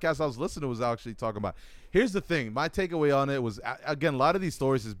 Every podcast I was listening to was actually talking about. Here's the thing. My takeaway on it was, again, a lot of these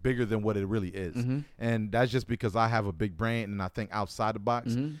stories is bigger than what it really is. And that's just because I have a big brain and I think outside the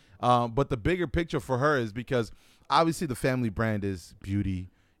box. But the bigger picture for her is because obviously the family brand is beauty.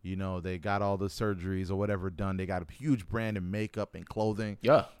 You know, they got all the surgeries or whatever done. They got a huge brand in makeup and clothing.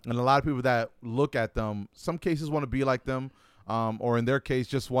 Yeah. And a lot of people that look at them, some cases want to be like them, or in their case,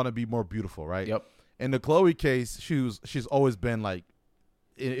 just want to be more beautiful, right? Yep. In the Khloe case, she's always been like,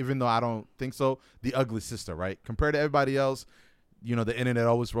 even though I don't think so, the ugly sister, right? Compared to everybody else, you know, the internet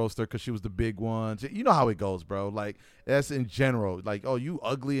always roast her because she was the big one. You know how it goes, bro. Like, that's in general. Like, oh, you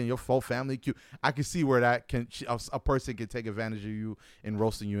ugly and your full family cute. I can see where that a person can take advantage of you and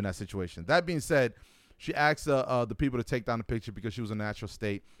roasting you in that situation. That being said, she asked the people to take down the picture because she was in a natural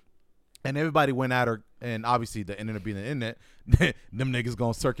state. And everybody went at her. And obviously, the internet being the internet, them niggas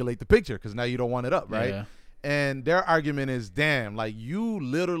going to circulate the picture because now you don't want it up, right? Yeah. And their argument is, damn, like you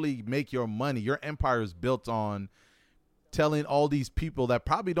literally make your money. Your empire is built on telling all these people that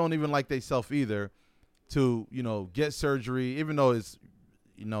probably don't even like themselves either to, get surgery, even though it's,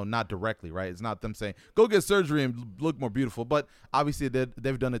 not directly, right? It's not them saying, go get surgery and look more beautiful. But obviously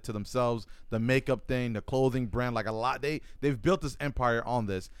they've done it to themselves. The makeup thing, the clothing brand, like a lot. They've built this empire on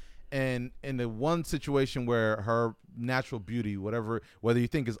this. And in the one situation where her natural beauty, whether you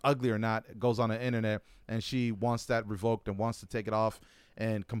think is ugly or not, goes on the internet and she wants that revoked and wants to take it off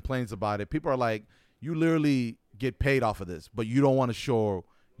and complains about it, people are like, you literally get paid off of this, but you don't want to show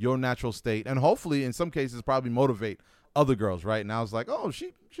your natural state. And hopefully in some cases probably motivate other girls, right? And I was like, oh,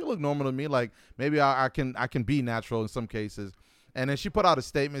 she looked normal to me. Like maybe I can be natural in some cases. And then she put out a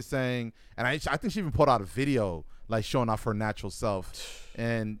statement saying, and I think she even put out a video like showing off her natural self,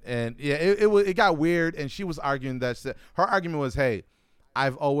 and yeah, it got weird. And she was arguing that her argument was, hey,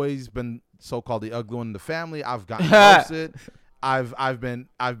 I've always been so-called the ugly one in the family. I've gotten roasted. I've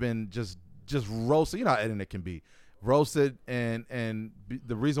been just roasted. You know how internet can be roasted, and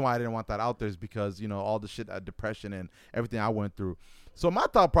the reason why I didn't want that out there is because all the shit, depression and everything I went through. So my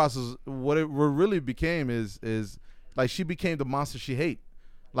thought process, what it really became is like she became the monster she hate.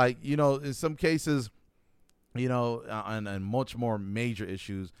 Like in some cases. And much more major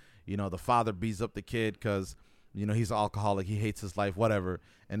issues, the father beats up the kid because, he's an alcoholic. He hates his life, whatever.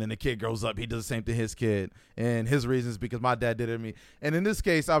 And then the kid grows up. He does the same to his kid. And his reasons because my dad did it to me. And in this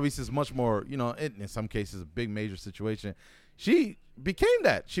case, obviously, it's much more, in some cases, a big major situation. She became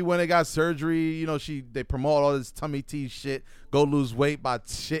that. She went and got surgery. They promote all this tummy tea shit. Go lose weight by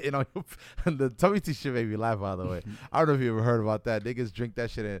shitting on you. The tummy tea shit made me laugh, by the way. I don't know if you ever heard about that. Niggas drink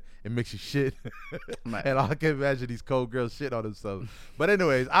that shit and mix your shit. And I can imagine these cold girls shit on themselves. But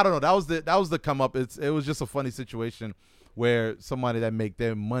anyways, I don't know. That was the come up. It was just a funny situation where somebody that make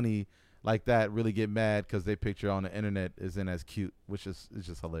their money like that really get mad because they picture on the internet isn't as cute, which is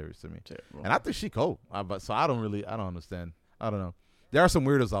just hilarious to me. Terrible. And I think she cold. So I don't understand. I don't know. There are some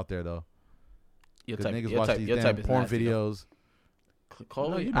weirdos out there though. Niggas watch these damn porn videos.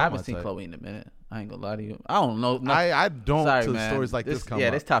 Chloe, I haven't seen Chloe in a minute. I ain't gonna lie to you. I don't know. I don't. Sorry, till stories like this come up. Yeah,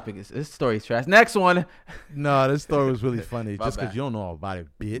 this story's trash. Next one. No, this story was really funny. Just because you don't know about it,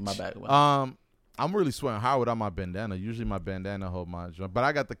 bitch. My bad. I'm really sweating hard without my bandana. Usually my bandana hold my joint, but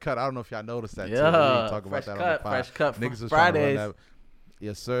I got the cut. I don't know if y'all noticed that. Yeah, too. We talk fresh about that cut, on the pod. fresh cut. Niggas Fridays.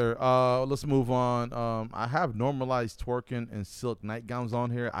 Yes, sir. Let's move on. I have normalized twerking and silk nightgowns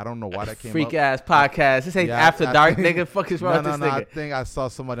on here. I don't know why that came Freak up. Ass podcast. This ain't after dark, nigga. Fuck is wrong with this nigga? I think I saw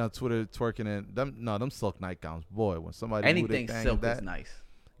somebody on Twitter twerking in them silk nightgowns. Boy, when somebody anything silk is nice.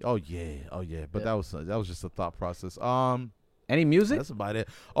 Oh yeah. But that was just a thought process. Any music? That's about it.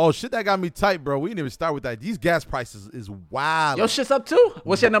 Oh shit, that got me tight, bro. We didn't even start with that. These gas prices is wild. Your shit's up too.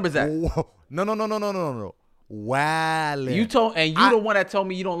 What's your numbers at? No. Wow. You the one that told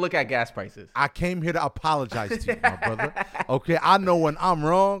me you don't look at gas prices. I came here to apologize to you, my brother. Okay, I know when I'm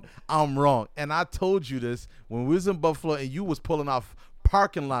wrong, I'm wrong. And I told you this when we was in Buffalo and you was pulling off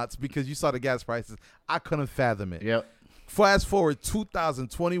parking lots because you saw the gas prices. I couldn't fathom it. Yep. Fast forward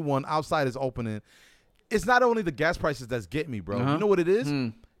 2021, outside is opening. It's not only the gas prices that's getting me, bro. You know what it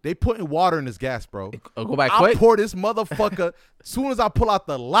is? They putting water in this gas, bro. Go back quick. I pour this motherfucker. Soon as I pull out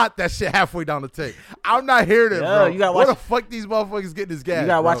the lot, that shit halfway down the tank. I'm not hearing it, bro. You gotta Where the fuck these motherfuckers getting this gas? You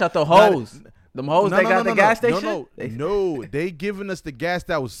gotta watch out the hose. Them hoes they got the gas station? No, they giving us the gas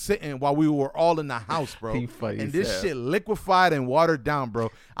that was sitting while we were all in the house, bro. And this shit liquefied and watered down, bro.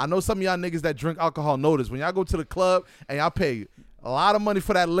 I know some of y'all niggas that drink alcohol know this. When y'all go to the club and y'all pay a lot of money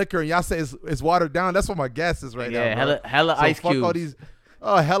for that liquor and y'all say it's watered down, that's what my gas is right now, bro. Hella ice cubes. All these,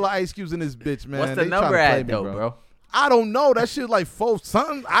 hella ice cubes in this bitch, man. What's the number at, though, bro? I don't know. That shit like 4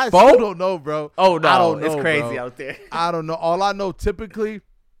 something. I still don't know, bro. Oh, no. I don't know, it's crazy bro. out there. I don't know. All I know, typically,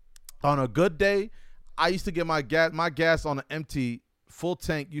 on a good day, I used to get my gas on an empty full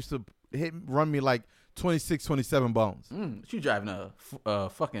tank used to run me like 26, 27 bones. You driving a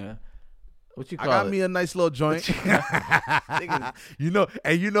fucking what you call it? I got me a nice little joint. you know,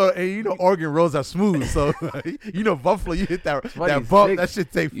 Oregon roads are smooth, so Buffalo, you hit that bump, that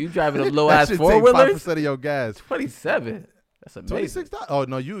shit take. You driving a low ass 4-wheelers? 5% of your gas. 27. That's amazing. $26? Oh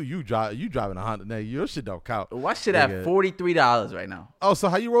no, you driving a Honda. Now your shit don't count. My shit at $43 right now. Oh, so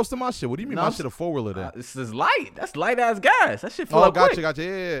how you roasting my shit? What do you mean my shit a 4-wheeler then? This is light. That's light ass gas. That shit fill up quick. Gotcha.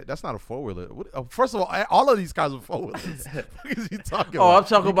 Yeah. That's not a 4-wheeler. First of all of these cars are 4-wheelers. What is you talking about? I'm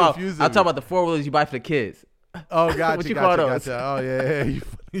talking about the 4-wheelers you buy for the kids. Oh, gotcha. What you call those? Oh yeah.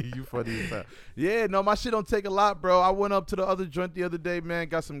 You funny as hell. Yeah, no, my shit don't take a lot, bro. I went up to the other joint the other day, man.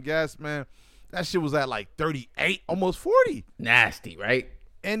 Got some gas, man. That shit was at like 38, almost 40. Nasty, right?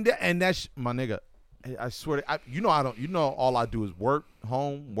 And that's my nigga. I swear, I don't. You know, all I do is work,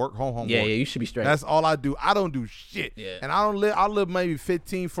 home, work, home. Yeah, work. yeah, you should be straight. That's all I do. I don't do shit. Yeah. And I live maybe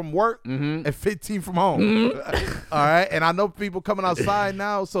 15 from work and 15 from home. All right. And I know people coming outside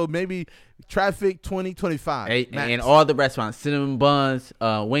now, so maybe traffic 20, 25. And all the restaurants, Cinnamon Buns,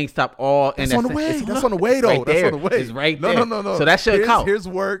 Wingstop, all. That's on the way. That's on the way, though. Right That's there. on the way. It's right there. No. So that should count. Here's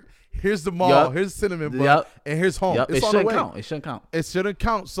work. Here's the mall. Here's Cinnamon Bun. And here's home. Yep. It's It on the shouldn't way. count. It shouldn't count. It shouldn't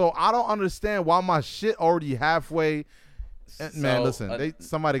count. So I don't understand why my shit already halfway. Man, listen.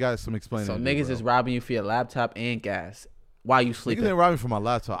 Somebody got some explaining. So to niggas do, is robbing you for your laptop and gas while you sleeping. Niggas ain't robbing for my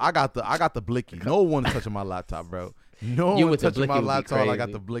laptop. I got the blicky. No one touching my laptop, bro. No You one with the touching my blicky would be laptop. I got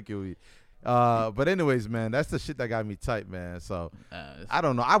crazy. the blicky. But anyways, man, that's the shit that got me tight, man. So I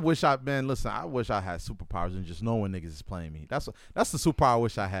don't know. I wish I had superpowers and just know when niggas is playing me. That's the superpower I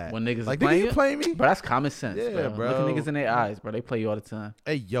wish I had. When niggas like, is playing you you? playing me? But that's common sense, Yeah, bro. bro. Look at niggas in their eyes, bro. They play you all the time.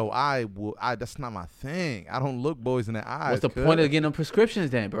 Hey, yo, that's not my thing. I don't look boys in the eyes. What's the point of getting them prescriptions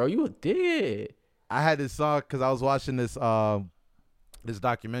then, bro? You a dick. I had this song because I was watching this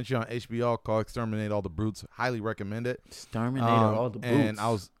documentary on HBO called "Exterminate All the Brutes." Highly recommend it. Exterminate all the boots. And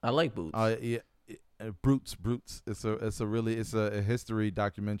I like boots. Brutes. It's a history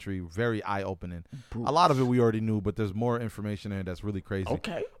documentary, very eye opening. A lot of it we already knew, but there's more information in it that's really crazy.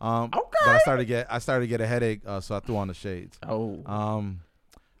 Okay. But I started to get a headache, so I threw on the shades. Oh.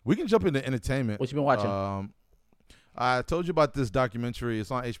 We can jump into entertainment. What you been watching? I told you about this documentary. It's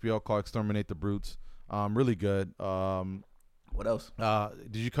on HBO called "Exterminate the Brutes." Really good. What else?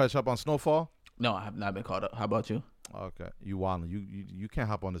 Did you catch up on Snowfall? No, I have not been caught up. How about you? Okay, you wildin'. You can't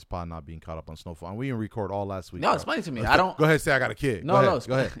hop on this pod not being caught up on Snowfall. And we didn't record all last week. No, bro. explain it to me. Okay, I don't. Go ahead, say I got a kid. No, Go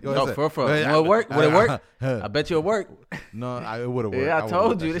ahead. No, say. for Go ahead. Will it work? Would it work? I I bet you it work. No, it would have worked. Yeah, I told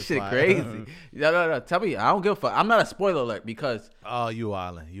would've you worked. this shit That crazy. No. Tell me, I don't give a fuck. I'm not a spoiler alert because Oh, you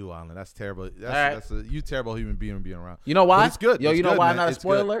island. That's terrible. right. That's a you terrible human being being around. you know why? But it's good. Yo, It's you know good, why man. I'm not a It's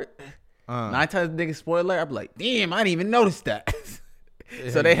spoiler good. alert? Uh. 9 times nigga spoiler alert. I'm like, damn, I didn't even notice that. Yeah,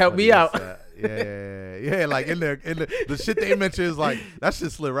 So they helped me out. Yeah. Like in the shit they mentioned is like that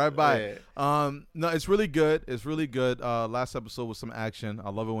shit slid right by. Yeah. No, it's really good. It's really good. Last episode was some action. I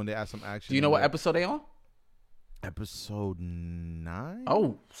love it when they add some action. Do you know what episode they on? Episode 9.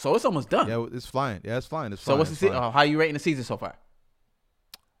 Oh, so it's almost done. Yeah, it's flying. So what's the how you rating the season so far?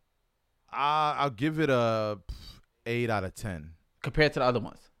 I'll give it a 8 out of 10 Compared to the other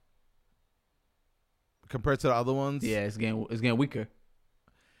ones? compared to the other ones. Yeah, it's getting weaker.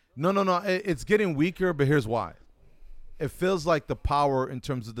 No. It's getting weaker, but here's why. It feels like the power in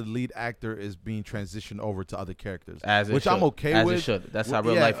terms of the lead actor is being transitioned over to other characters, which I'm okay with. As it should. That's how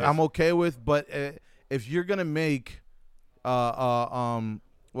real life is. I'm okay with. But if you're gonna make,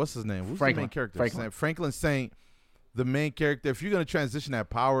 what's his name? Who's the main character? Franklin Saint, the main character. If you're gonna transition that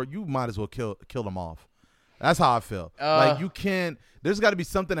power, you might as well kill them off. That's how I feel. Like you can't. There's got to be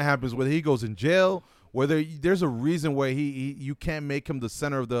something that happens whether he goes in jail. Whether there's a reason where you can't make him the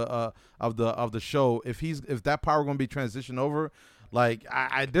center of the show if that power going to be transitioned over, like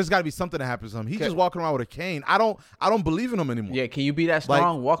there's got to be something that happens to him. He's just walking around with a cane. I don't believe in him anymore. Yeah, can you be that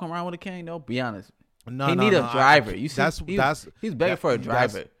strong walking around with a cane though? Be honest. No, he need a driver. You see, he's begging for a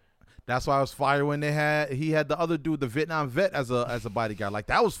driver. That's why I was fire when he had the other dude, the Vietnam vet, as a bodyguard. Like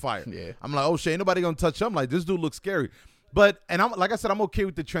that was fire. Yeah. I'm like, oh shit, ain't nobody gonna touch him. Like this dude looks scary. But I'm like I said, I'm okay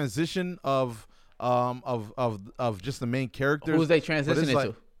with the transition of just the main characters. Who's they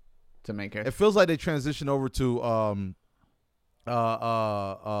transitioning to main character? It feels like they transitioned over to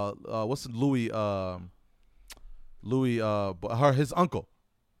what's Louis his uncle.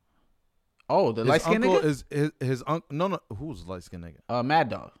 Oh, the light skinned nigga? Is his uncle. No, who's the light skinned nigga? Mad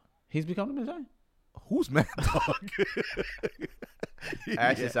Dog. He's becoming the Messiah. Who's Mad Dog?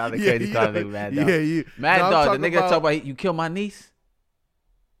 Actually sounded crazy calling him Mad Dog. Yeah. Mad Dog, the nigga talk about you killed my niece.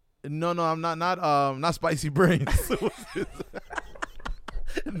 No, I'm not Spicy Brains.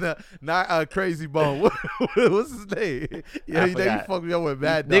 not Crazy Bone. What's his name? Yeah, you fucked me up with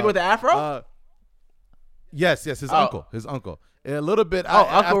Mad Dog. Nigga with the afro? Yes, his uncle. His uncle. A little bit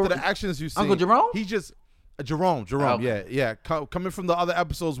after the actions you see. Uncle Jerome? He just Jerome. Okay. Yeah. Coming from the other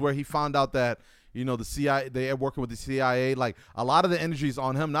episodes where he found out that the CIA, they are working with the CIA. Like a lot of the energy is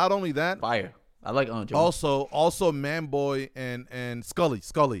on him. Not only that, fire. I like Jerome. Also Manboy and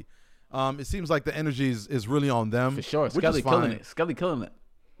Scully. It seems like the energy is really on them. For sure. Scully killing it.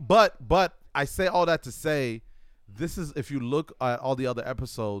 But I say all that to say, this is, if you look at all the other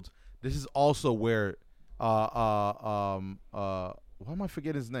episodes, this is also where why am I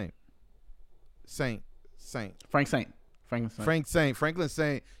forgetting his name? Franklin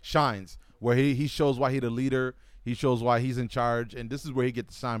Saint shines, where he shows why he's the leader. He shows why he's in charge, and this is where he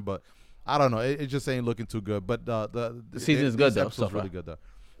gets to shine. But I don't know. It just ain't looking too good. But the season is good though. So really good though.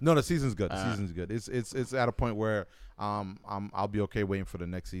 No, the season's good. The season's good. It's at a point where I'll be okay waiting for the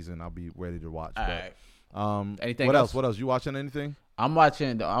next season. I'll be ready to watch. All right. Anything what else? What else? You watching anything? I'm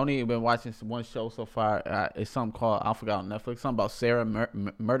watching. I only been watching one show so far. It's something called, I forgot, on Netflix. Something about Sarah,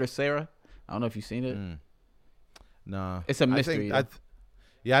 Murder Sarah. I don't know if you've seen it. Nah. It's a mystery.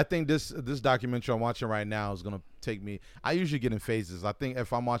 I think this documentary I'm watching right now is gonna take me. I usually get in phases. I think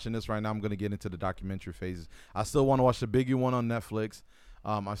if I'm watching this right now, I'm gonna get into the documentary phases. I still want to watch the Biggie one on Netflix.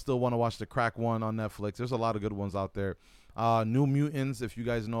 I still want to watch the Crack one on Netflix. There's a lot of good ones out there. New Mutants, if you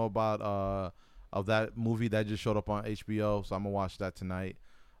guys know about of that movie that just showed up on HBO, so I'm gonna watch that tonight.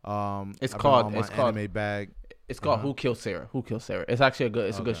 It's called anime bag. It's called Who Killed Sarah? Who Killed Sarah? It's actually a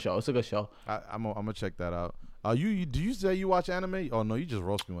good show. It's a good show. I'm gonna check that out. Do you say you watch anime? Oh no, you just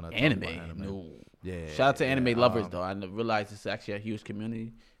roast me when I talk about anime. No. Yeah. Shout out to anime lovers though. I realized it's actually a huge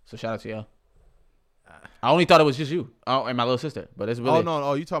community. So shout out to y'all. I only thought it was just you and my little sister, but it's really. Oh no!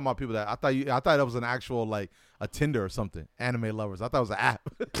 Oh, you talking about people that I thought that was an actual like a Tinder or something. Anime lovers. I thought it was an app.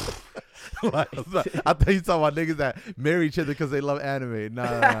 I thought you talking about niggas that marry each other because they love anime. Nah.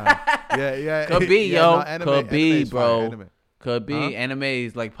 Yeah. Could be, yo. No, could be, bro. Could be. Anime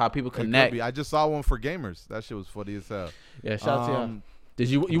is like how people connect. I just saw one for gamers. That shit was funny as hell. Yeah, shout out to y'all. Did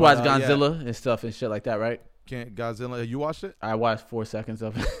you watch Godzilla and stuff and shit like that, right? Godzilla? You watched it? I watched 4 seconds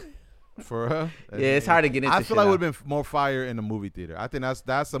of it. For real? Yeah, it's hard to get into. I feel like it would have been more fire in the movie theater. I think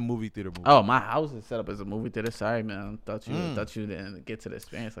that's a movie theater movie. Oh, my house is set up as a movie theater. Sorry, man. Thought you didn't get to the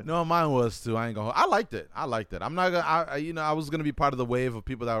experience. Like no, mine was too. I ain't gonna. I liked it. I'm not gonna. I was gonna be part of the wave of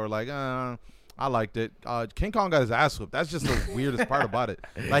people that were like, I liked it. King Kong got his ass whipped. That's just the weirdest part about it.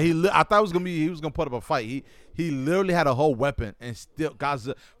 Like I thought he was gonna put up a fight. He literally had a whole weapon and still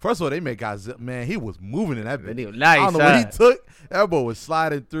Godzilla. First of all, they made Godzilla. Man, he was moving in that video. Nice. I don't know what he took. That boy was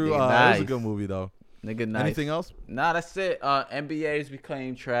sliding through. Nice. It was a good movie though. Nigga, nice. Anything else? Nah, that's it. NBA's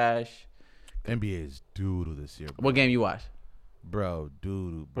became trash. NBA is doodle this year. Bro. What game you watch? Bro,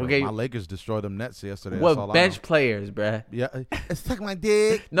 dude. Bro. Okay. My Lakers destroyed them Nets yesterday. What bench players, bruh? Yeah, it's suck my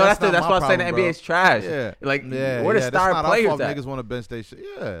dick. No, that's what I'm saying. The NBA's trash. Yeah, like where the star players at? Niggas want to bench they shit.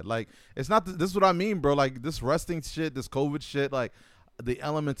 Yeah, like it's not. This is what I mean, bro. Like this resting shit, this COVID shit. Like the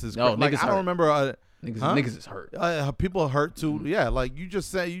elements is. No, like, niggas I don't remember. Niggas is hurt. People hurt too. Mm-hmm. Yeah, like you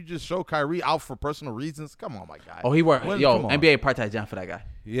just show Kyrie out for personal reasons. Come on, my guy. Oh, he worked. NBA part-time job for that guy.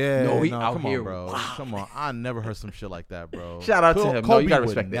 Yeah, no, he out come here, on, bro. Wow. Come on, I never heard some shit like that, bro. Shout out to him. Kobe no, you gotta would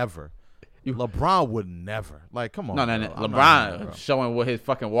respect never. LeBron would never. Like, come on. No. Bro. LeBron showing with his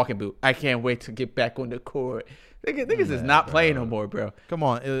fucking walking boot. I can't wait to get back on the court. Niggas is not playing no more, bro. Come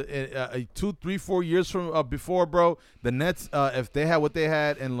on, 2, 3, 4 years from before, bro. The Nets, if they had what they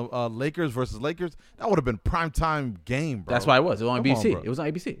had in Lakers versus Lakers, that would have been primetime game, bro. That's why it was. It was on ABC. It was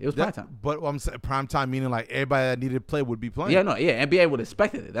on ABC. It was primetime. But I'm saying primetime meaning like everybody that needed to play would be playing. Yeah, NBA would have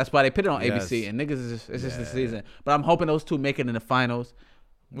expected it. That's why they put it on ABC. And niggas it's just the season. But I'm hoping those two make it in the finals.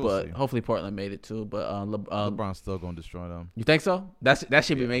 We'll see. Hopefully Portland made it too. But LeBron's still gonna destroy them. You think so? That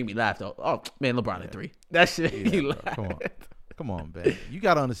should be making me laugh though. Oh man, LeBron at 3. That shit make me laugh. Come on, man. You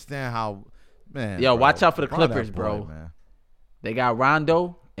gotta understand how, man. Yo, bro, watch out for the LeBron Clippers, boy, bro. Man. They got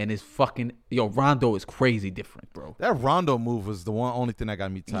Rondo and his fucking Rondo is crazy different, bro. That Rondo move was the only thing that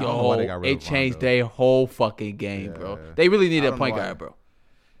got me tired. It changed their whole fucking game, bro. They really needed a point guard, bro.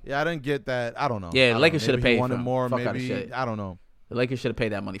 Yeah, I didn't get that. I don't know. Yeah, Lakers should have paid for him. More, fuck maybe. I don't know. The Lakers should have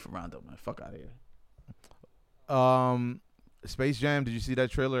paid that money for Rondo, man. Fuck out of here. Space Jam. Did you see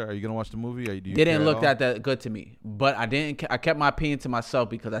that trailer? Are you gonna watch the movie? Didn't look that good to me, but I didn't. I kept my opinion to myself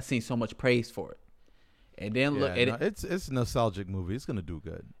because I seen so much praise for it. It didn't look. It's a nostalgic movie. It's gonna do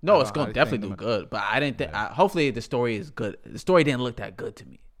good. No, it's gonna definitely do good. But I didn't think. Hopefully, the story is good. The story didn't look that good to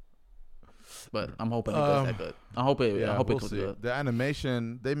me. But I'm hoping it does that good. I hope it goes good. The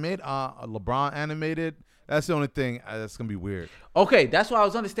animation they made LeBron animated. That's the only thing that's gonna be weird. Okay, that's what I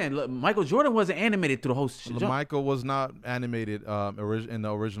was understanding. Look, Michael Jordan wasn't animated through the whole shit. Michael was not animated in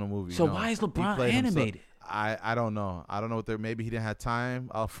the original movie. So why is LeBron animated? I don't know. I don't know what maybe he didn't have time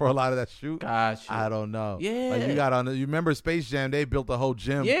for a lot of that shoot. Gotcha. I don't know. Yeah. Like you remember Space Jam? They built a whole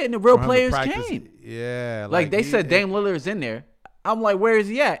gym. Yeah, and the real players came. Yeah. Like they said Dame Lillard's in there. I'm like, where is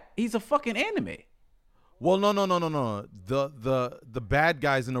he at? He's a fucking anime. Well, no. The bad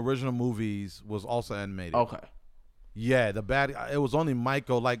guys in the original movies was also animated. Okay. Yeah, it was only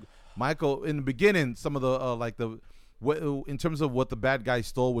Michael. Like Michael in the beginning, some of the in terms of what the bad guys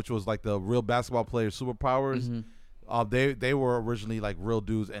stole, which was like the real basketball players' superpowers. Mm-hmm. They were originally like real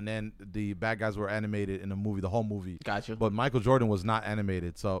dudes, and then the bad guys were animated in the movie, the whole movie. Gotcha. But Michael Jordan was not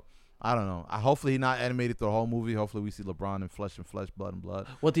animated, so I don't know. Hopefully he not animated the whole movie. Hopefully we see LeBron in flesh and flesh, blood and blood.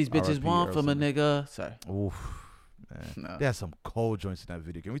 What these bitches R.I.P. want Earl from a Simmons. nigga? Sorry. Oof, man. No. There's some cold joints in that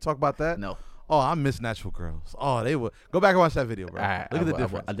video. Can we talk about that? No. Oh, I miss Natural Girls. Oh, they would go back and watch that video, bro. All right, Look at the I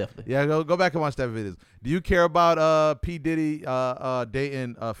difference. I definitely. Yeah, go back and watch that video. Do you care about P Diddy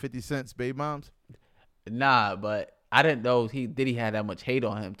dating 50 Cent's baby moms? Nah, but I didn't know he had that much hate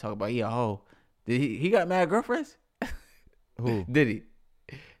on him. Talk about he a hoe. Did he got mad girlfriends? Who? Did he?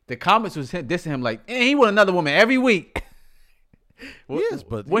 The comments was dissing him like, he want another woman every week. Yes,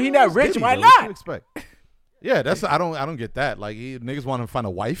 but when he not rich, Diddy, why though. What you not? expect? Yeah, that's I don't get that. Like niggas want to find a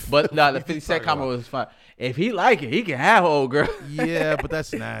wife. But nah, the 50 Cent comment was fine. If he like it, he can have old girl. Yeah, but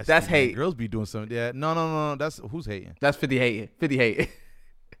that's nasty. That's man. hate. Girls be doing something. Yeah, no. That's who's hating. That's 50 hating. 50 hating.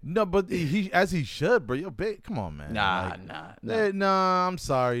 No, but he as he should, bro. Yo, babe, come on, man. Nah. Nah. I'm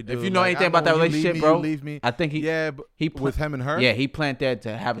sorry, dude. If you know Like, anything I about that know you leave relationship, me, bro, you leave me. I think yeah, but with him and her. Yeah, he planned that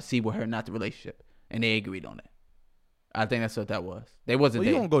to have a seed with her, not the relationship, and they agreed on it. I think that's what that was. They wasn't Well,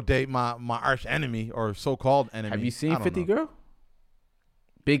 you dating. don't go date my arch enemy or so-called enemy. Have you I seen don't 50 know. Girl?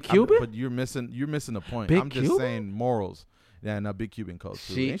 Big Cuban? But you're missing the point. Big I'm just Cuban? saying morals. Yeah, no, Big Cuban code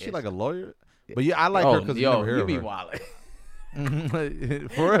too. Ain't she is- like a lawyer? But yeah, I like her because you never hear you of be her. wildin'.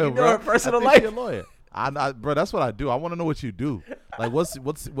 For real, You know bro. her personal I think she life? a lawyer. Bro, that's what I do. I want to know what you do. Like, what's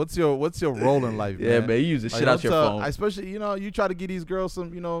your role in life, Yeah, man? man, you use the Like, shit out your phone. Especially, you try to give these girls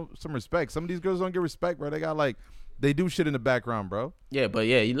some respect. Some of these girls don't get respect, bro. They got they do shit in the background, bro. Yeah, but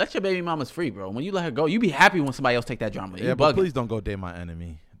yeah, you let your baby mamas free, bro. When you let her go, you be happy when somebody else take that drama. You Yeah, but bugging. please don't go date my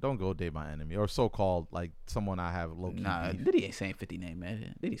enemy. Don't go date my enemy or so-called like someone I have low key. Nah, beef. Diddy ain't saying 50 name,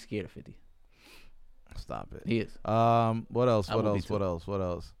 man. Diddy scared of 50. Stop it. He is. What else? I What would be else? too. What else? What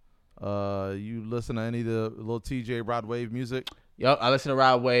else? You listen to any of the little TJ Rod Wave music? Yo, I listened to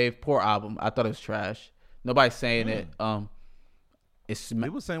Rod Wave, poor album. I thought it was trash. Nobody's saying it. It's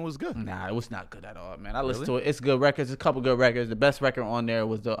People saying it was good. Nah, it was not good at all, man. I listened Really? to it. It's good records. It's a couple good records. The best record on there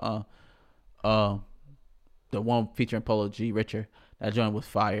was the one featuring Polo G, Richard. That joint was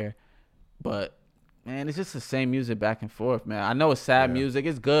fire. But man, it's just the same music back and forth, man. I know it's sad music.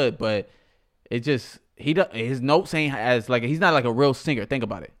 It's good, but it just his notes ain't as like he's not like a real singer. Think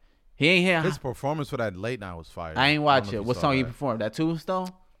about it. He ain't here. His performance for that late night was fire. I ain't don't watch know it. if What saw song he that. performed? That Tombstone?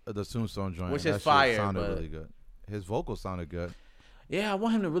 The Tombstone joint, Which that is shit fire, sounded but- really good. His vocals sounded good. Yeah, I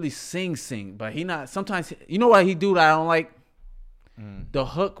want him to really sing, but he not. Sometimes you know what he do that I don't like. The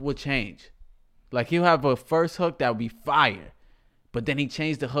hook would change. Like he'll have a first hook that would be fire, but then he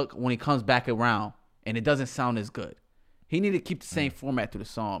changed the hook when he comes back around, and it doesn't sound as good. He need to keep the same format through the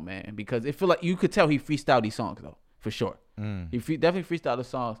song, man, because it feel like you could tell he freestyled these songs though, for sure. He definitely freestyled the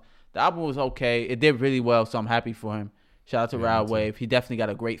songs. The album was okay. It did really well, so I'm happy for him. Shout out to Rod Wave. He definitely got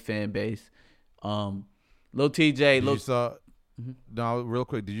a great fan base. Lil TJ, You saw? No, real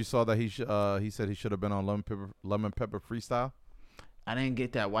quick. Did you saw that he said he should have been on Lemon Pepper Freestyle? I didn't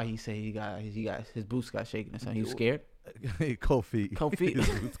get that. Why he say he got his boots got shaking or something. He was scared. Cold feet.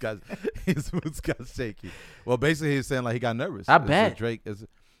 his boots got shaky. Well, basically, he's saying like he got nervous. I bet.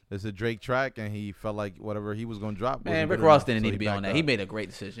 It's a Drake track, and he felt like whatever he was gonna drop. Man, wasn't Rick good Ross enough, didn't so need to be on backed that. up. He made a great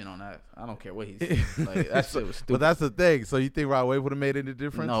decision on that. I don't care what he said. Like, that shit was stupid. But that's the thing. So you think Rod Wave would have made any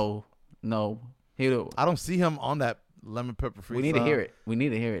difference? No. He. I don't see him on that Lemon Pepper Freestyle. We need to hear it. We need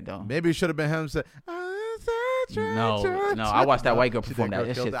to hear it though. Maybe it should have been him saying. No. I watched that white girl perform that.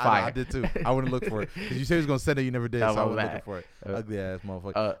 That shit's fire. I did too. I wouldn't look for it because you said he was gonna send it. You never did, No, so I my was bad. looking for it. Ugly ass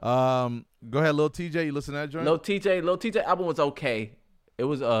motherfucker. Go ahead, Lil TJ. You listen to that joint? Lil TJ album was okay. It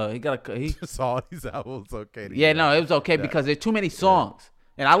was he saw all these albums. Okay. yeah, no, it was okay because there's too many songs.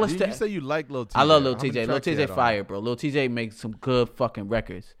 And I listen You to say you like Lil TJ. I love Lil How many TJ. Lil tracks he TJ had on? fire, bro. Lil TJ makes some good fucking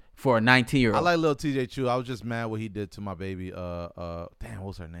records for a 19-year-old. I like Lil TJ too. I was just mad what he did to my baby. Damn,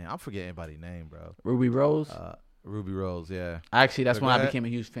 what's her name? I'm forgetting anybody's name, bro. Ruby Rose. Ruby Rose. Yeah. Actually, that's Go when I ahead. became a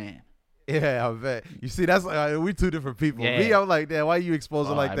huge fan. Yeah, I bet. You see, that's we two different people. Yeah. Me, I'm like, damn, why you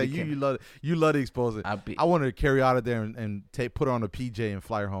exposing Oh, like I that? became- You love to expose it. I I wanted to carry her out of there and put her on a PJ and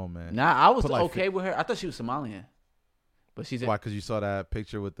fly her home, man. Nah, I was Put, like, okay with her. I thought she was Somalian, but she's Why? Because you saw that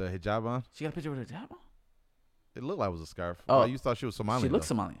picture with the hijab on. she got a picture with her dad on. It looked like it was a scarf. Oh. Why you thought she was Somalian? She looks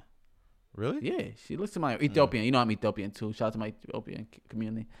though? Somalian. Really? Yeah, she looks Somalian. Ethiopian. You know I'm Ethiopian too. Shout out to my Ethiopian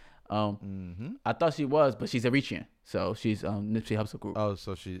community. I thought she was, but she's Eritrean, so she's Nipsey Hussle group. Oh,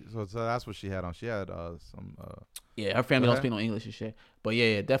 so that's what she had on. She had some. Yeah, her family don't Okay. speak no English and shit. But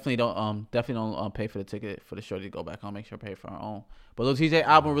yeah, definitely don't pay for the ticket for the shorty to go back home. Make sure to pay for her own. But Lil TJ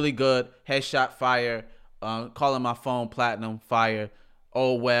album really good. Headshot fire. Calling my phone platinum fire.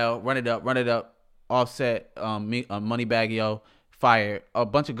 Oh well, run it up. Offset. Moneybagg Yo fire. A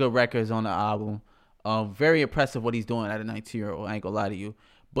bunch of good records on the album. Very impressive what he's doing at a 19-year-old. I ain't gonna lie to you.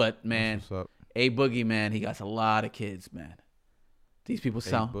 But man, A Boogie, man, he got a lot of kids, man. These people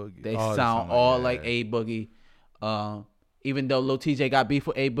sound all like A Boogie. Even though Lil TJ got beef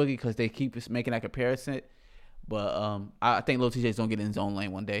with A Boogie because they keep making that comparison. But I think Lil TJ's gonna get in his own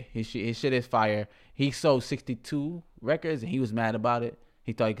lane one day. His shit is fire. He sold 62 records and he was mad about it.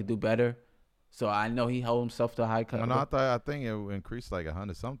 He thought he could do better. So I know he held himself to a high cut. No, I think it increased like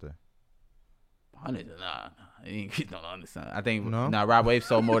 100 something. 100? Nah. He don't understand. I think Rod Wave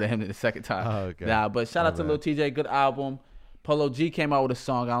sold more than him the second time. Oh, okay. Nah, but shout out to Lil TJ, good album. Polo G came out with a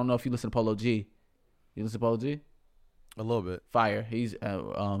song. I don't know if you listen to Polo G. You listen to Polo G? A little bit. Fire. He's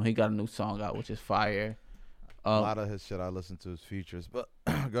he got a new song out, which is fire. A lot of his shit I listen to his features, but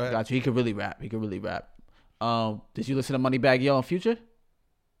go ahead. Got you. He could really rap. Did you listen to Moneybagg Yo and Future?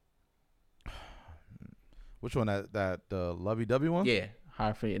 Which one? That Lovey Dovey one? Yeah.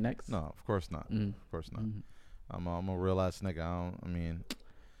 Higher for Your Next? No, of course not. Of course not. I'm a real ass nigga.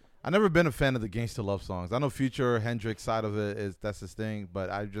 I never been a fan of the gangster love songs. I know Future Hendrix side of it that's his thing, but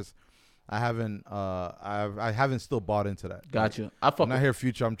I haven't still bought into that. Got you. When I hear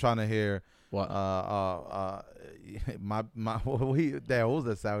Future, I'm trying to hear what? What was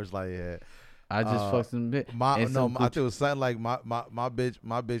that Savage like? Yeah. I just fucked some bitch. I think it was something like my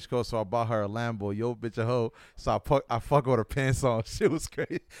bitch goes, so I bought her a Lambo. Yo, bitch a hoe, so I fuck with her pants on. Shit was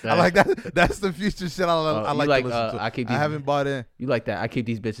crazy. I like that. That's the Future shit. I like to listen to. I haven't bought in. You like that? I keep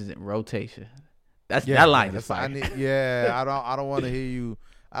these bitches in rotation. That line is fire. I don't want to hear you.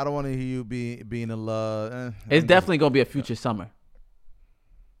 I don't want to hear you being in love. It's definitely gonna be a Future summer.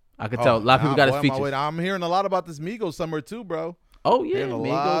 I could tell a lot of people got his features. I'm hearing a lot about this Migos summer too, bro. Oh yeah, hearing a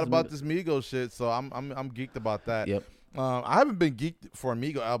lot about this Migos shit, so I'm geeked about that. Yep. I haven't been geeked for a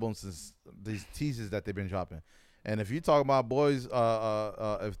Migos album since these teasers that they've been dropping. And if you talk about boys, if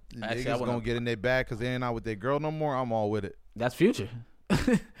niggas gonna get in their bag because they ain't out with their girl no more, I'm all with it. That's Future.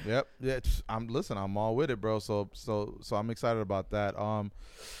 Yep. Yeah. I'm all with it, bro. So I'm excited about that.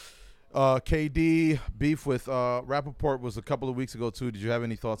 KD beef with Rappaport was a couple of weeks ago too. Did you have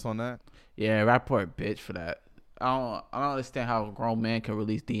any thoughts on that? Yeah, Rappaport bitch for that. I don't understand how a grown man can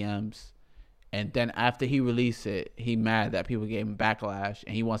release DMs, and then after he released it, he mad that people gave him backlash,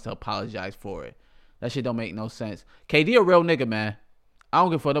 and he wants to apologize for it. That shit don't make no sense. KD a real nigga, man. I don't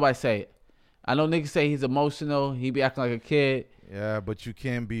give a fuck nobody say it. I know niggas say he's emotional. He be acting like a kid. Yeah, but you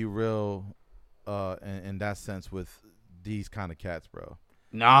can't be real in that sense with these kind of cats, bro.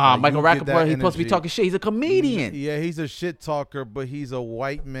 Nah, Michael Rappaport, he's supposed to be talking shit. He's a comedian. Yeah, he's a shit talker, but he's a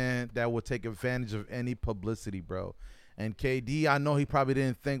white man that will take advantage of any publicity, bro. And KD, I know he probably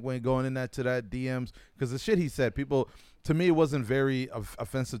didn't think when going in to that DMs, because the shit he said, to me, it wasn't very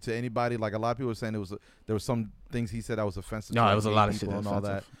offensive to anybody. Like a lot of people were saying there was some things he said that was offensive. No, it was a lot of shit and all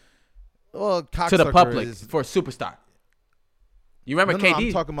that. Well, to the public for a superstar. You remember KD?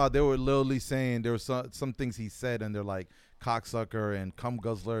 I'm talking about they were literally saying there were some things he said, and they're like, cocksucker and cum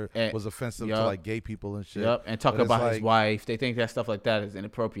guzzler was offensive to like gay people and shit. Yep, and talking about his wife. They think that stuff like that is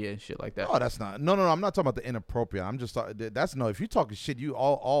inappropriate and shit like that. Oh, that's not. No. I'm not talking about the inappropriate. I'm just talking. That's no. If you talking shit, you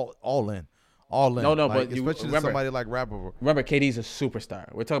all in. No, like, but especially remember, somebody like Rappaport. Remember, KD's a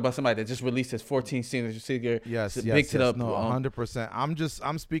superstar. We're talking about somebody that just released his 14th single. Yes, big to the 100%.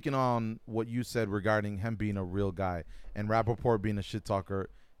 I'm speaking on what you said regarding him being a real guy and Rappaport being a shit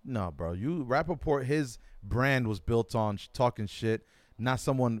talker. No, bro. Rappaport, his brand was built on talking shit, not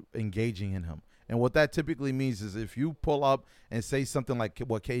someone engaging in him. And what that typically means is if you pull up and say something like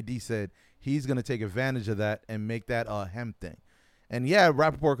what KD said, he's going to take advantage of that and make that a him thing. And yeah,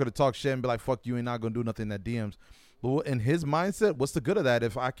 Rappaport could have talked shit and be like, fuck you, ain't not going to do nothing in that DMs. But in his mindset, what's the good of that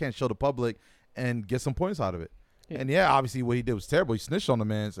if I can't show the public and get some points out of it? Yeah. And yeah, obviously what he did was terrible. He snitched on the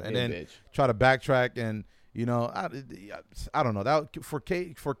man and then try to backtrack and, you know, I don't know. That for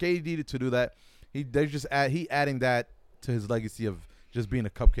KD to do that, he adding that to his legacy of just being a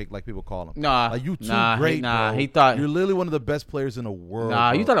cupcake, like people call him. Like you too great, bro. He thought you're literally one of the best players in the world.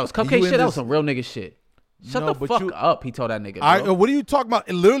 Nah, bro. You thought that was cupcake shit? That was some real nigga shit. Shut the fuck up, he told that nigga, bro. What are you talking about?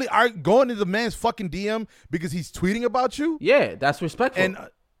 Literally, going into the man's fucking DM because he's tweeting about you? Yeah, that's respectful. And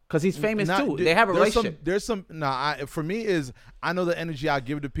because he's famous too. They have a relationship. For me is, I know the energy I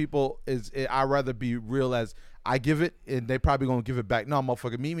give to people is, I'd rather be real as I give it, and they probably going to give it back. No,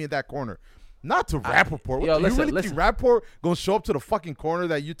 motherfucker, meet me in that corner. Not to Rappaport. You really think Rappaport going to show up to the fucking corner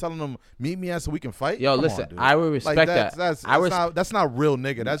that you telling them, meet me at so we can fight? Yo, listen, I would respect that. That's not real,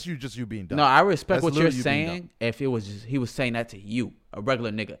 nigga. That's you being dumb. No, I respect what you're saying if he was saying that to you, a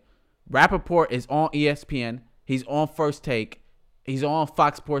regular nigga. Rappaport is on ESPN. He's on First Take. He's on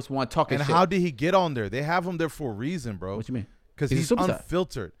Fox Sports 1 talking shit. And how did he get on there? They have him there for a reason, bro. What you mean? Because he's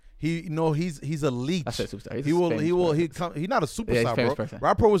unfiltered. he's a leech. I said superstar. He's He's not a superstar, famous bro. person.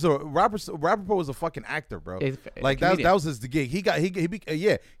 Rappaport was a fucking actor, bro. Like that was his gig.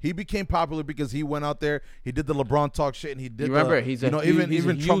 He became popular because he went out there. He did the LeBron talk shit, and he did. You remember he's a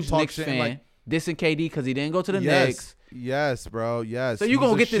even Trump huge talk Knicks shit. fan. Like, dissing KD because he didn't go to the yes, Knicks. Yes, bro. Yes. So you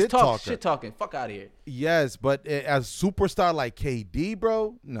gonna get this shit talking? Fuck out of here. Yes, but as superstar like KD,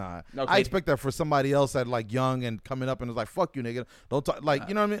 bro, nah. No, I KD. expect that for somebody else that like young and coming up and is like, fuck you, nigga. Don't talk like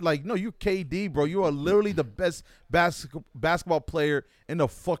you know what I mean? Like, no, you KD, bro. You are literally the best basketball player in the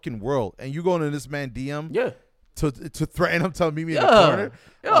fucking world, and you going to this man DM, to threaten him to meet me in the corner,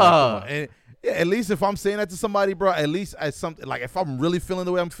 and. Yeah, at least if I'm saying that to somebody, bro, at least as something like if I'm really feeling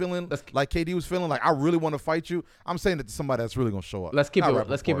the way I'm feeling, like KD was feeling, like I really want to fight you, I'm saying it to somebody that's really gonna show up. Let's keep it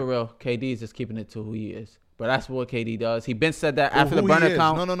real. KD is just keeping it to who he is, but that's what KD does. He been said that after the burner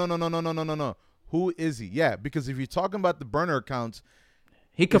account. No. Who is he? Yeah, because if you're talking about the burner accounts,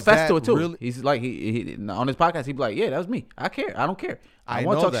 he confessed to it too. Really? He's like he on his podcast. He'd be like, "Yeah, that was me. I care. I don't care. I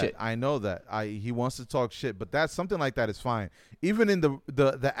want to talk shit. I know that. He wants to talk shit, but that's something like that is fine. Even in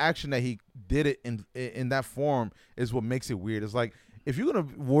the action that he did it in that form is what makes it weird. It's like if you're gonna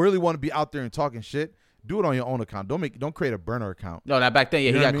really want to be out there and talking shit, do it on your own account. Don't create a burner account. No, that back then,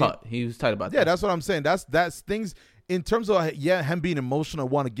 he got caught. He was tight about that. Yeah, that's what I'm saying. That's things. In terms of him being emotional,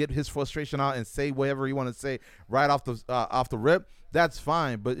 want to get his frustration out and say whatever he want to say right off the rip. That's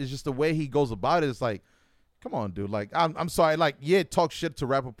fine, but it's just the way he goes about it. It's like, come on, dude. Like, I'm sorry. Like, talk shit to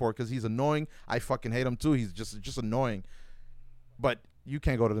Rappaport because he's annoying. I fucking hate him too. He's just annoying. But you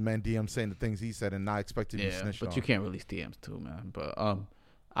can't go to the man DM saying the things he said and not expect to be snitched on. But you can't release DMs too, man. But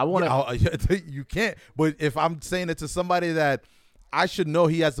I want to. You can't. But if I'm saying it to somebody that I should know,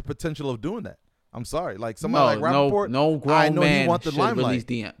 he has the potential of doing that. I'm sorry. Like somebody like Rappaport, no grown man should limelight. Release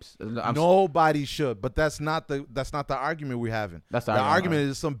DMs. Nobody should, but that's not the argument we're having. That's the argument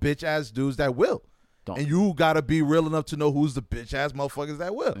is some bitch ass dudes that will. And you gotta be real enough to know who's the bitch ass motherfuckers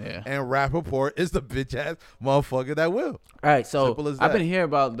that will. Yeah. And Rappaport is the bitch ass motherfucker that will. All right, so I've been hearing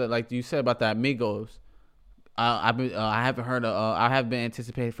about like you said about the Amigos. I haven't heard. I have been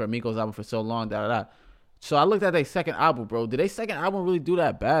anticipating for Amigos album for so long. So I looked at their second album, bro. Did their second album really do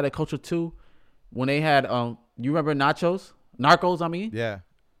that bad at Culture 2? When they had you remember Narcos? I mean, yeah,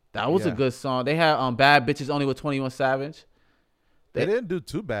 that was a good song. They had Bad Bitches Only with 21 Savage. They didn't do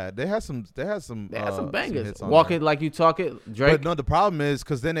too bad. They had some bangers. Some Walk It Like You Talk It, Drake. But no, the problem is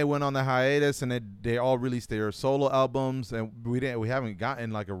because then they went on the hiatus and they all released their solo albums, and we haven't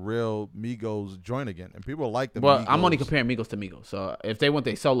gotten like a real Migos joint again, and people like them. Well, Migos. I'm only comparing Migos to Migos, so if they want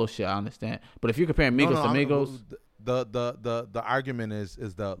their solo shit, I understand. But if you're comparing Migos to Migos. The argument is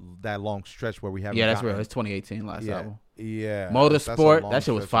that long stretch where we haven't. Yeah, that's real. It's 2018 last album. Yeah, Motorsport, that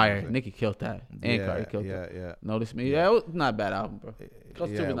shit was fire. Nicki killed that, and Cardi killed that. Yeah. Notice Me, it was not a bad album, bro.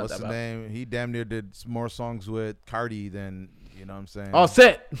 What's his name? He damn near did more songs with Cardi than you know what I'm saying. Oh,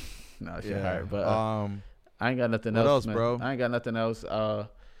 set. No, shit hard, but I ain't got nothing else, man. Bro? I ain't got nothing else.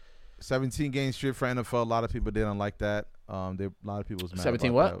 17 game streak for NFL. A lot of people didn't like that. A lot of people was mad 17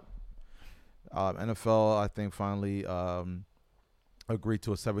 about what? That. NFL, I think, finally agreed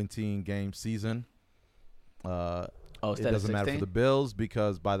to a 17-game season. It doesn't matter for the Bills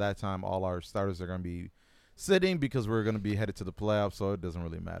because by that time all our starters are going to be sitting because we're going to be headed to the playoffs, so it doesn't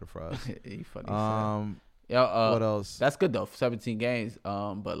really matter for us. You funny. What else? That's good though, 17 games. But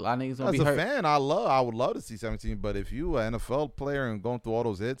a lot of niggas gonna be hurt. As a fan, I would love to see 17. But if you an NFL player and going through all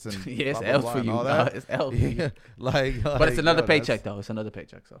those hits and yeah, it's L's for you. It's L's for you. But it's another paycheck though. It's another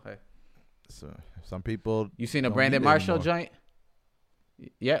paycheck. So hey. So some people. You seen a Brandon Marshall joint?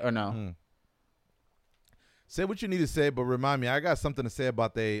 Yeah or no? Say what you need to say, but remind me. I got something to say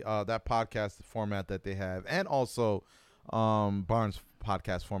about that podcast format that they have, and also Barnes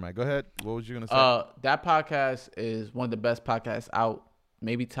podcast format. Go ahead. What was you gonna say? That podcast is one of the best podcasts out,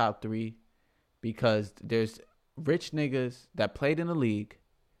 maybe top 3, because there's rich niggas that played in the league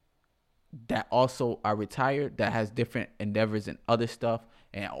that also are retired, that has different endeavors and other stuff,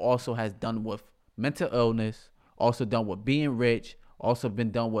 and also has done with mental illness, also done with being rich, also been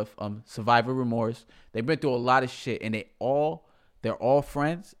done with survivor remorse. They've been through a lot of shit, and they're all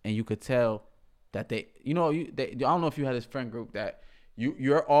friends, and you could tell that I don't know if you had this friend group that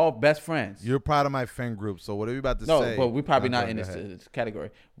you're all best friends. You're part of my friend group, so what are you about to say? No, but we're probably not in this category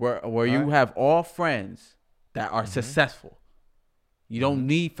where you have all friends that are successful. You don't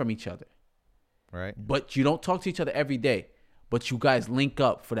need from each other, right? But you don't talk to each other every day, but you guys link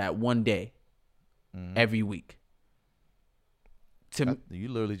up for that one day every week. You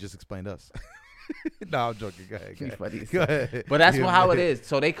literally just explained us. No, I'm joking. Go ahead. Go ahead. But that's how it is.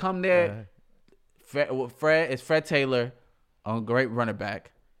 So they come there. Fred Taylor, a great running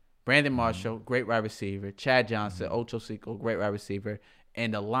back. Brandon Marshall, great wide receiver. Chad Johnson, Ocho Cinco, great wide receiver.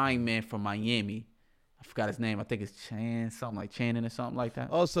 And the lineman from Miami, I forgot his name. I think it's something like Channing or something like that.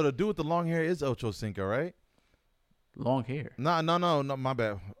 Oh, so the dude with the long hair is Ocho Cinco, right? Long hair. No, my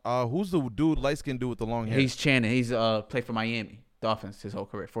bad. Who's the dude, light-skinned dude with the long hair? He's Channing. He's played for Miami Dolphins his whole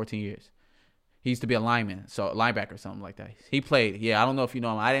career, 14 years. He used to be a lineman, so linebacker or something like that. He played. Yeah, I don't know if you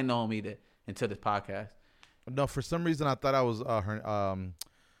know him. I didn't know him either until this podcast. No, for some reason I thought I was Huza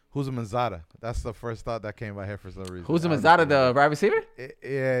Manzada. That's the first thought that came in my head for some reason. Huza Manzada, the wide receiver?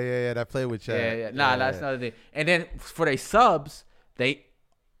 Yeah. That played with Chad. Yeah. Nah, that's another thing. And then for their subs, they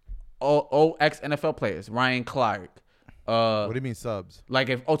all ex-NFL players. Ryan Clark. What do you mean subs? Like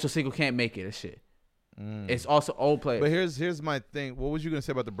if Ocho Cinco can't make it and shit. It's also old players. But here's my thing. What was you gonna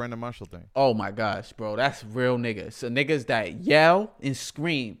say about the Brandon Marshall thing? Oh my gosh, bro, that's real niggas. So niggas that yell and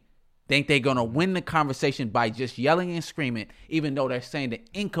scream think they're gonna win the conversation by just yelling and screaming, even though they're saying the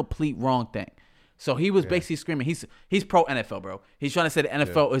incomplete wrong thing. So he was basically screaming. He's pro NFL, bro. He's trying to say the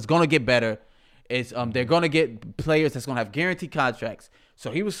NFL is gonna get better. It's they're gonna get players that's gonna have guaranteed contracts. So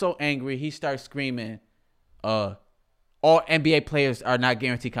he was so angry, he started screaming, all NBA players are not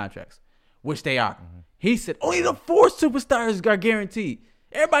guaranteed contracts, which they are. He said only the 4 superstars are guaranteed.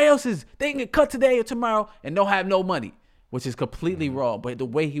 Everybody else they can get cut today or tomorrow and don't have no money, which is completely wrong. But the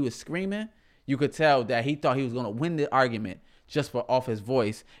way he was screaming, you could tell that he thought he was gonna win the argument just off his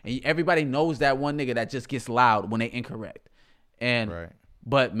voice. And everybody knows that one nigga that just gets loud when they incorrect. And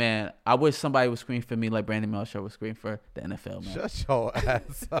but man, I wish somebody would scream for me like Brandon Marshall would scream for the NFL, man. Shut your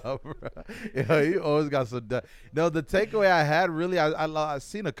ass up, bro. Yo, you always got some. No, the takeaway I had really, I've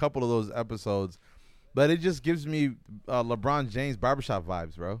seen a couple of those episodes, but it just gives me LeBron James barbershop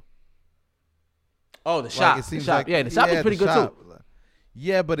vibes, bro. Oh, the shop. It seems the shop is pretty good too.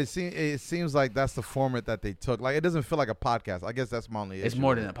 Yeah, but it seems like that's the format that they took. Like, it doesn't feel like a podcast. I guess that's my only issue. It's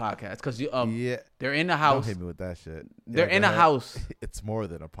more than a podcast because they're in the house. Don't hit me with that shit. They're in a house. It's more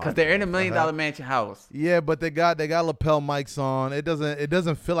than a podcast because they're in $1 million mansion house. Yeah, but they got lapel mics on. It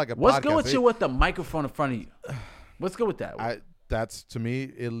doesn't feel like a podcast. What's good with you with the microphone in front of you? What's good with that? That's to me,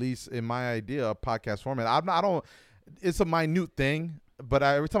 at least in my idea, a podcast format. I don't. It's a minute thing, but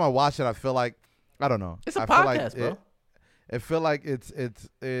every time I watch it, I feel like I don't know. It's a podcast, bro. It feel like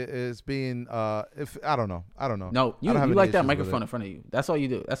it's being I don't know. No, you like that microphone in front of you. That's all you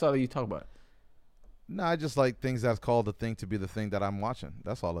do. That's all you talk about. No, I just like things that's called the thing to be the thing that I'm watching.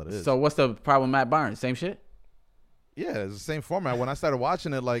 That's all it is. So what's the problem with Matt Barnes? Same shit? Yeah, it's the same format. When I started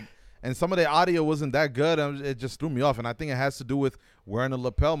watching it, and some of the audio wasn't that good, it just threw me off. And I think it has to do with wearing a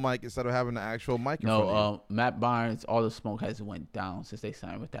lapel mic instead of having the actual microphone. No, Matt Barnes, all the smoke has went down since they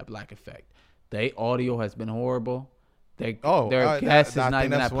signed with that Black Effect. Their audio has been horrible. Their guest is not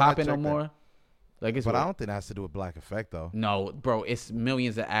even that popping no more. But I don't think that has to do with Black Effect though. No, bro, it's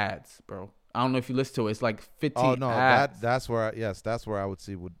millions of ads, bro. I don't know if you listen to it. It's like 15 Oh no, ads. that's where I would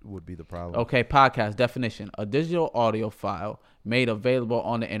see would be the problem. Okay, podcast definition: a digital audio file made available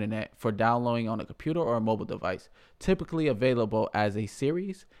on the internet for downloading on a computer or a mobile device, typically available as a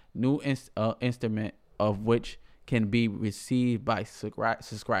series, new instrument of which can be received by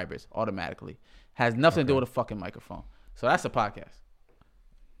subscribers automatically. Has nothing to do with a fucking microphone. So that's a podcast.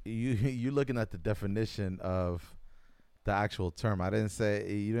 You looking at the definition of the actual term. I didn't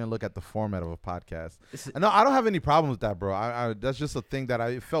say you didn't look at the format of a podcast. No, I don't have any problem with that, bro. I that's just a thing that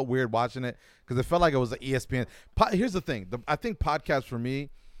it felt weird watching it because it felt like it was an ESPN. Here's the thing. I think podcast for me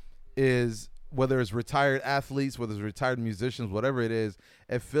is whether it's retired athletes, whether it's retired musicians, whatever it is,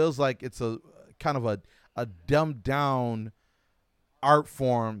 it feels like it's a kind of a dumbed down art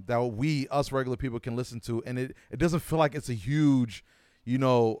form that us regular people can listen to, and it doesn't feel like it's a huge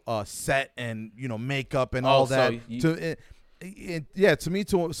set and makeup and all that.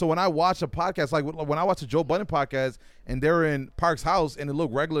 So when I watch a podcast, like when I watch a Joe Budden podcast and they're in Park's house and it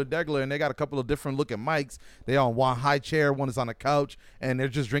look regular and they got a couple of different looking mics, they on one high chair, one is on a couch, and they're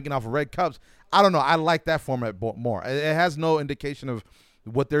just drinking off of red cups. I don't know, I like that format more. It has no indication of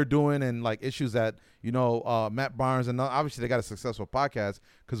what they're doing and like issues that Matt Barnes and obviously they got a successful podcast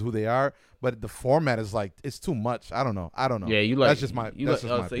because who they are, but the format is like it's too much. I don't know. Yeah, you like that's just my. You that's like,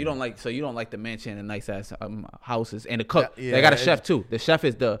 just my so you don't like the mansion and nice ass houses and the cook. Yeah, they got a chef too. The chef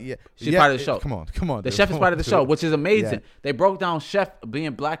is she's part of the show. Come on. The chef is part of the show, which is amazing. Yeah. They broke down chef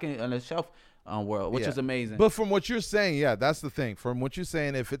being black in the chef world, which is amazing. But from what you're saying, that's the thing. From what you're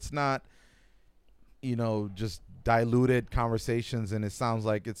saying, if it's not, just diluted conversations and it sounds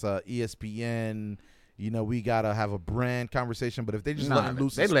like it's a ESPN. We gotta have a brand conversation, but if they just let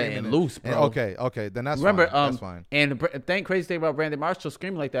loose, they let it loose, bro. Okay, then that's fine. That's fine. And the crazy thing about Brandon Marshall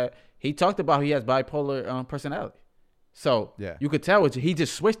screaming like that, he talked about he has bipolar personality. So you could tell he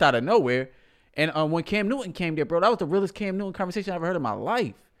just switched out of nowhere. And when Cam Newton came there, bro, that was the realest Cam Newton conversation I ever heard in my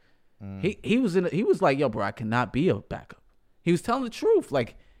life. He was like, yo, bro, I cannot be a backup. He was telling the truth.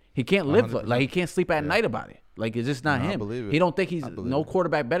 Like, he can't live, like he can't sleep at night about it. Like, it's just not him. He don't think he's no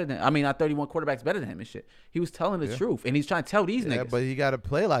quarterback better than, not 31 quarterbacks better than him and shit. He was telling the truth, and he's trying to tell these niggas. But he got to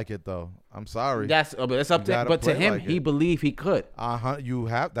play like it, though. I'm sorry. That's up to him. But to him, he believed he could.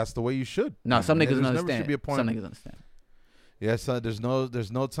 That's the way you should. No, some niggas understand. Some niggas understand. Yeah, so there's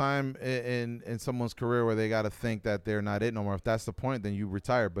no time in someone's career where they got to think that they're not it no more. If that's the point, then you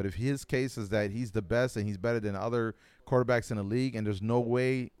retire. But if his case is that he's the best and he's better than other quarterbacks in the league, and there's no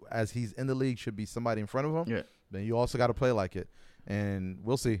way as he's in the league should be somebody in front of him, then you also got to play like it. And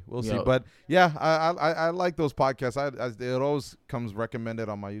we'll see. But yeah, I like those podcasts. It always comes recommended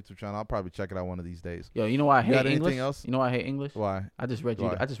on my YouTube channel. I'll probably check it out one of these days. Yo, you know why I hate English? Anything else? You know why I hate English? Why? I just read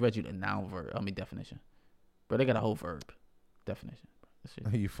you the noun verb. Definition. But they got a whole verb definition.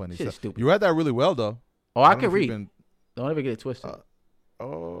 You funny. Shit stupid. You read that really well though. Oh, I can read. Don't ever get it twisted.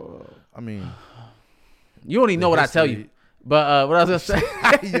 I mean, you only know what I tell you. But what I was gonna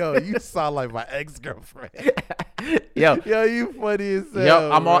say, yo, you sound like my ex-girlfriend. yo, you funny as hell.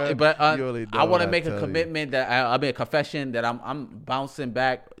 Yo, I'm all, but I want to make a commitment that I made a confession that I'm bouncing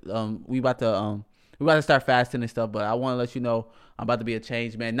back. We about to start fasting and stuff, but I want to let you know I'm about to be a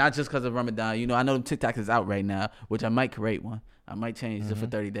changed man. Not just because of Ramadan. You know, I know TikTok is out right now, which I might create one. I might change it for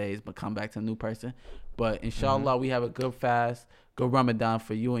 30 days, but come back to a new person. But inshallah, we have a good fast, good Ramadan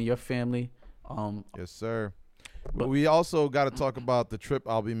for you and your family. Yes, sir. But we also got to talk about the trip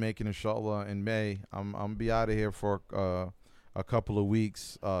I'll be making, inshallah, in May. I'm gonna be out of here for a couple of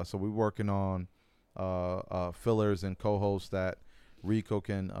weeks. So we're working on fillers and co-hosts that Rico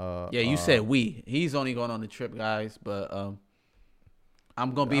can. You said we. He's only going on the trip, guys. But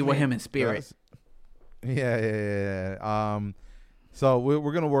I'm gonna be with him in spirit. Yeah. So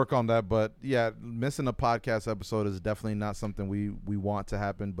we're gonna work on that. But yeah, missing a podcast episode is definitely not something we want to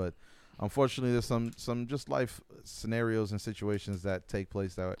happen. But unfortunately, there's some just life scenarios and situations that take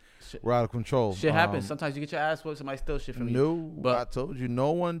place that we're out of control. Shit happens. Sometimes you get your ass whooped. Somebody steal shit from you. No, but I told you,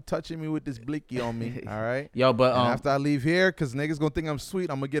 no one touching me with this blicky on me. All right. Yo, but and after I leave here, cause niggas gonna think I'm sweet,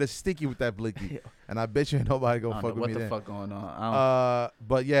 I'm gonna get a sticky with that blicky, and I bet you ain't nobody gonna fuck with me. What the fuck going on?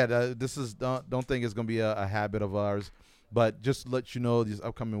 But yeah, this is don't think it's gonna be a habit of ours. But just to let you know, these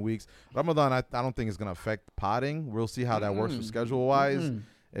upcoming weeks, Ramadan, I don't think it's gonna affect potting. We'll see how that works schedule wise.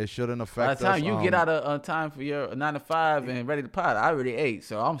 It shouldn't affect us. By the time you get out of time for your 9 to 5 and ready to pot, I already ate,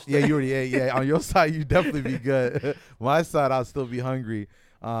 so I'm still. Yeah, you already ate. Yeah, on your side, you definitely be good. My side, I'll still be hungry.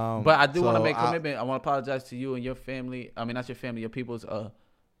 But I do want to make a commitment. I want to apologize to you and your family. I mean, not your family, your people's.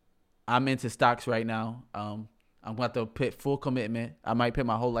 I'm into stocks right now. I'm going to put full commitment. I might put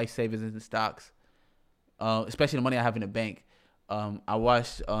my whole life savings into stocks, especially the money I have in the bank. I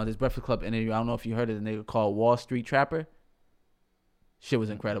watched this Breakfast Club interview. I don't know if you heard of the nigga called Wall Street Trapper. Shit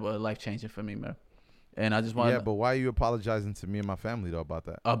was incredible. Life changing for me, man. And I just want. Yeah, but why are you apologizing to me and my family though about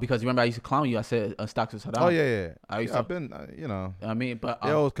that? Because you remember I used to clown you. I said stocks was haram. Oh yeah. I've been, I mean, but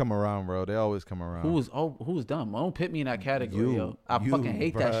they always come around, bro. They always come around. Who's dumb? Don't put me in that category, yo. I fucking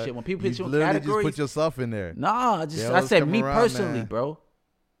hate that shit when people put you in categories. Just put yourself in there. Nah, I said me personally, man. Bro.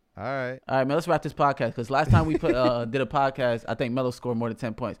 All right, man. Let's wrap this podcast because last time we did a podcast, I think Melo scored more than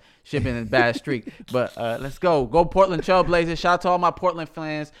 10 points. Shit been in a bad streak, but let's go Portland Trailblazers. Shout out to all my Portland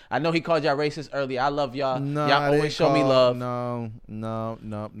fans. I know he called y'all racist earlier. I love y'all. No, y'all always show me love. No.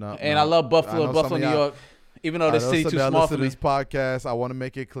 And I love Buffalo, New York. Even though the city too small for me. This podcast, I want to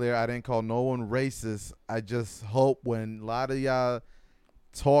make it clear. I didn't call no one racist. I just hope when a lot of y'all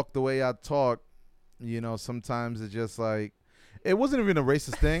talk the way y'all talk, sometimes it's just like. It wasn't even a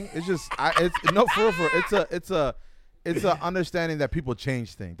racist thing. It's just, it's a understanding that people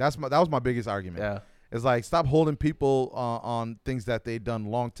change things. That was my biggest argument. Yeah, it's like stop holding people on things that they done a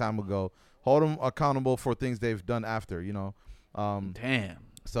long time ago. Hold them accountable for things they've done after. Damn.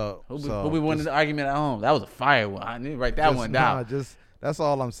 So who we won the argument at home? That was a fire one. I need to write that one down. That's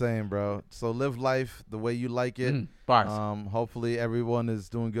all I'm saying, bro. So live life the way you like it. Hopefully everyone is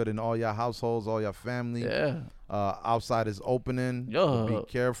doing good in all your households, all your family. Yeah. Outside is opening. Be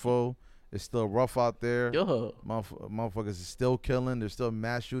careful. It's still rough out there. Motherfuckers is still killing. There's still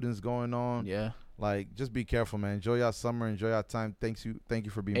mass shootings going on. Yeah. Like, just be careful, man. Enjoy your summer. Enjoy your time. Thank you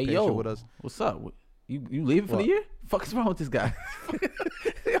for being patient with us. What's up? You leaving for the year? Fuck's wrong with this guy?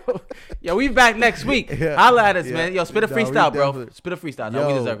 Yo, we back next week. Holla at us, man. Yo, spit a freestyle, bro. Spit a freestyle. No,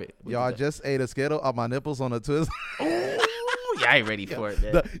 we deserve it. I just ate a Skittle on my nipples on a twist. Yeah, I ain't ready for it,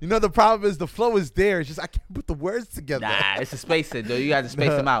 man. The problem is the flow is there. It's just I can't put the words together. Nah, it's a spacing, though. You got to space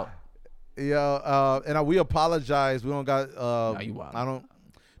them out. And we apologize. We don't got. You wild. I don't.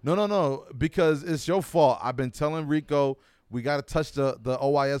 No. Because it's your fault. I've been telling Rico we got to touch the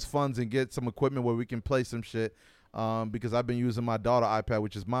OYS funds and get some equipment where we can play some shit. Because I've been using my daughter iPad,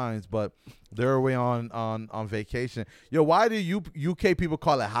 which is mine, but they're away on vacation. Yo, why do UK people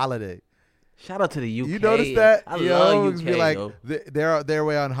call it holiday? Shout out to the UK. You notice that? I love UK. Be like, though. they're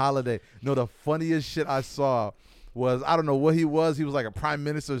away on holiday. No, the funniest shit I saw was, I don't know what he was. He was like a prime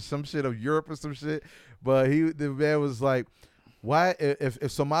minister or some shit of Europe or some shit. But the man was like, why, if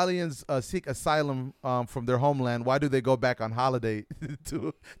Somalians seek asylum from their homeland, why do they go back on holiday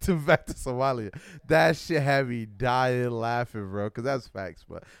to back to Somalia? That shit had me dying laughing, bro, because that's facts.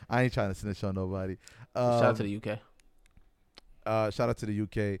 But I ain't trying to snitch on nobody. Shout out to the UK. Shout out to the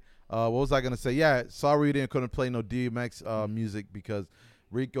UK. What was I gonna say? Yeah, sorry we couldn't play no DMX music because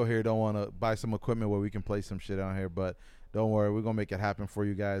Rico here don't want to buy some equipment where we can play some shit out here. But don't worry, we're gonna make it happen for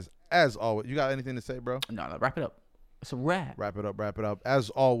you guys. As always, you got anything to say, bro? No, wrap it up. It's a wrap. Wrap it up. As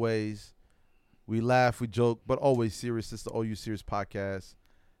always, we laugh, we joke, but always serious. It's the OU Serious Podcast.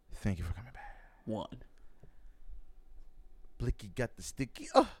 Thank you for coming back. One. Blicky got the sticky.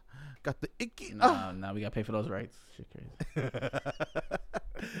 Got the icky. Nah, we gotta pay for those rights. Shit crazy.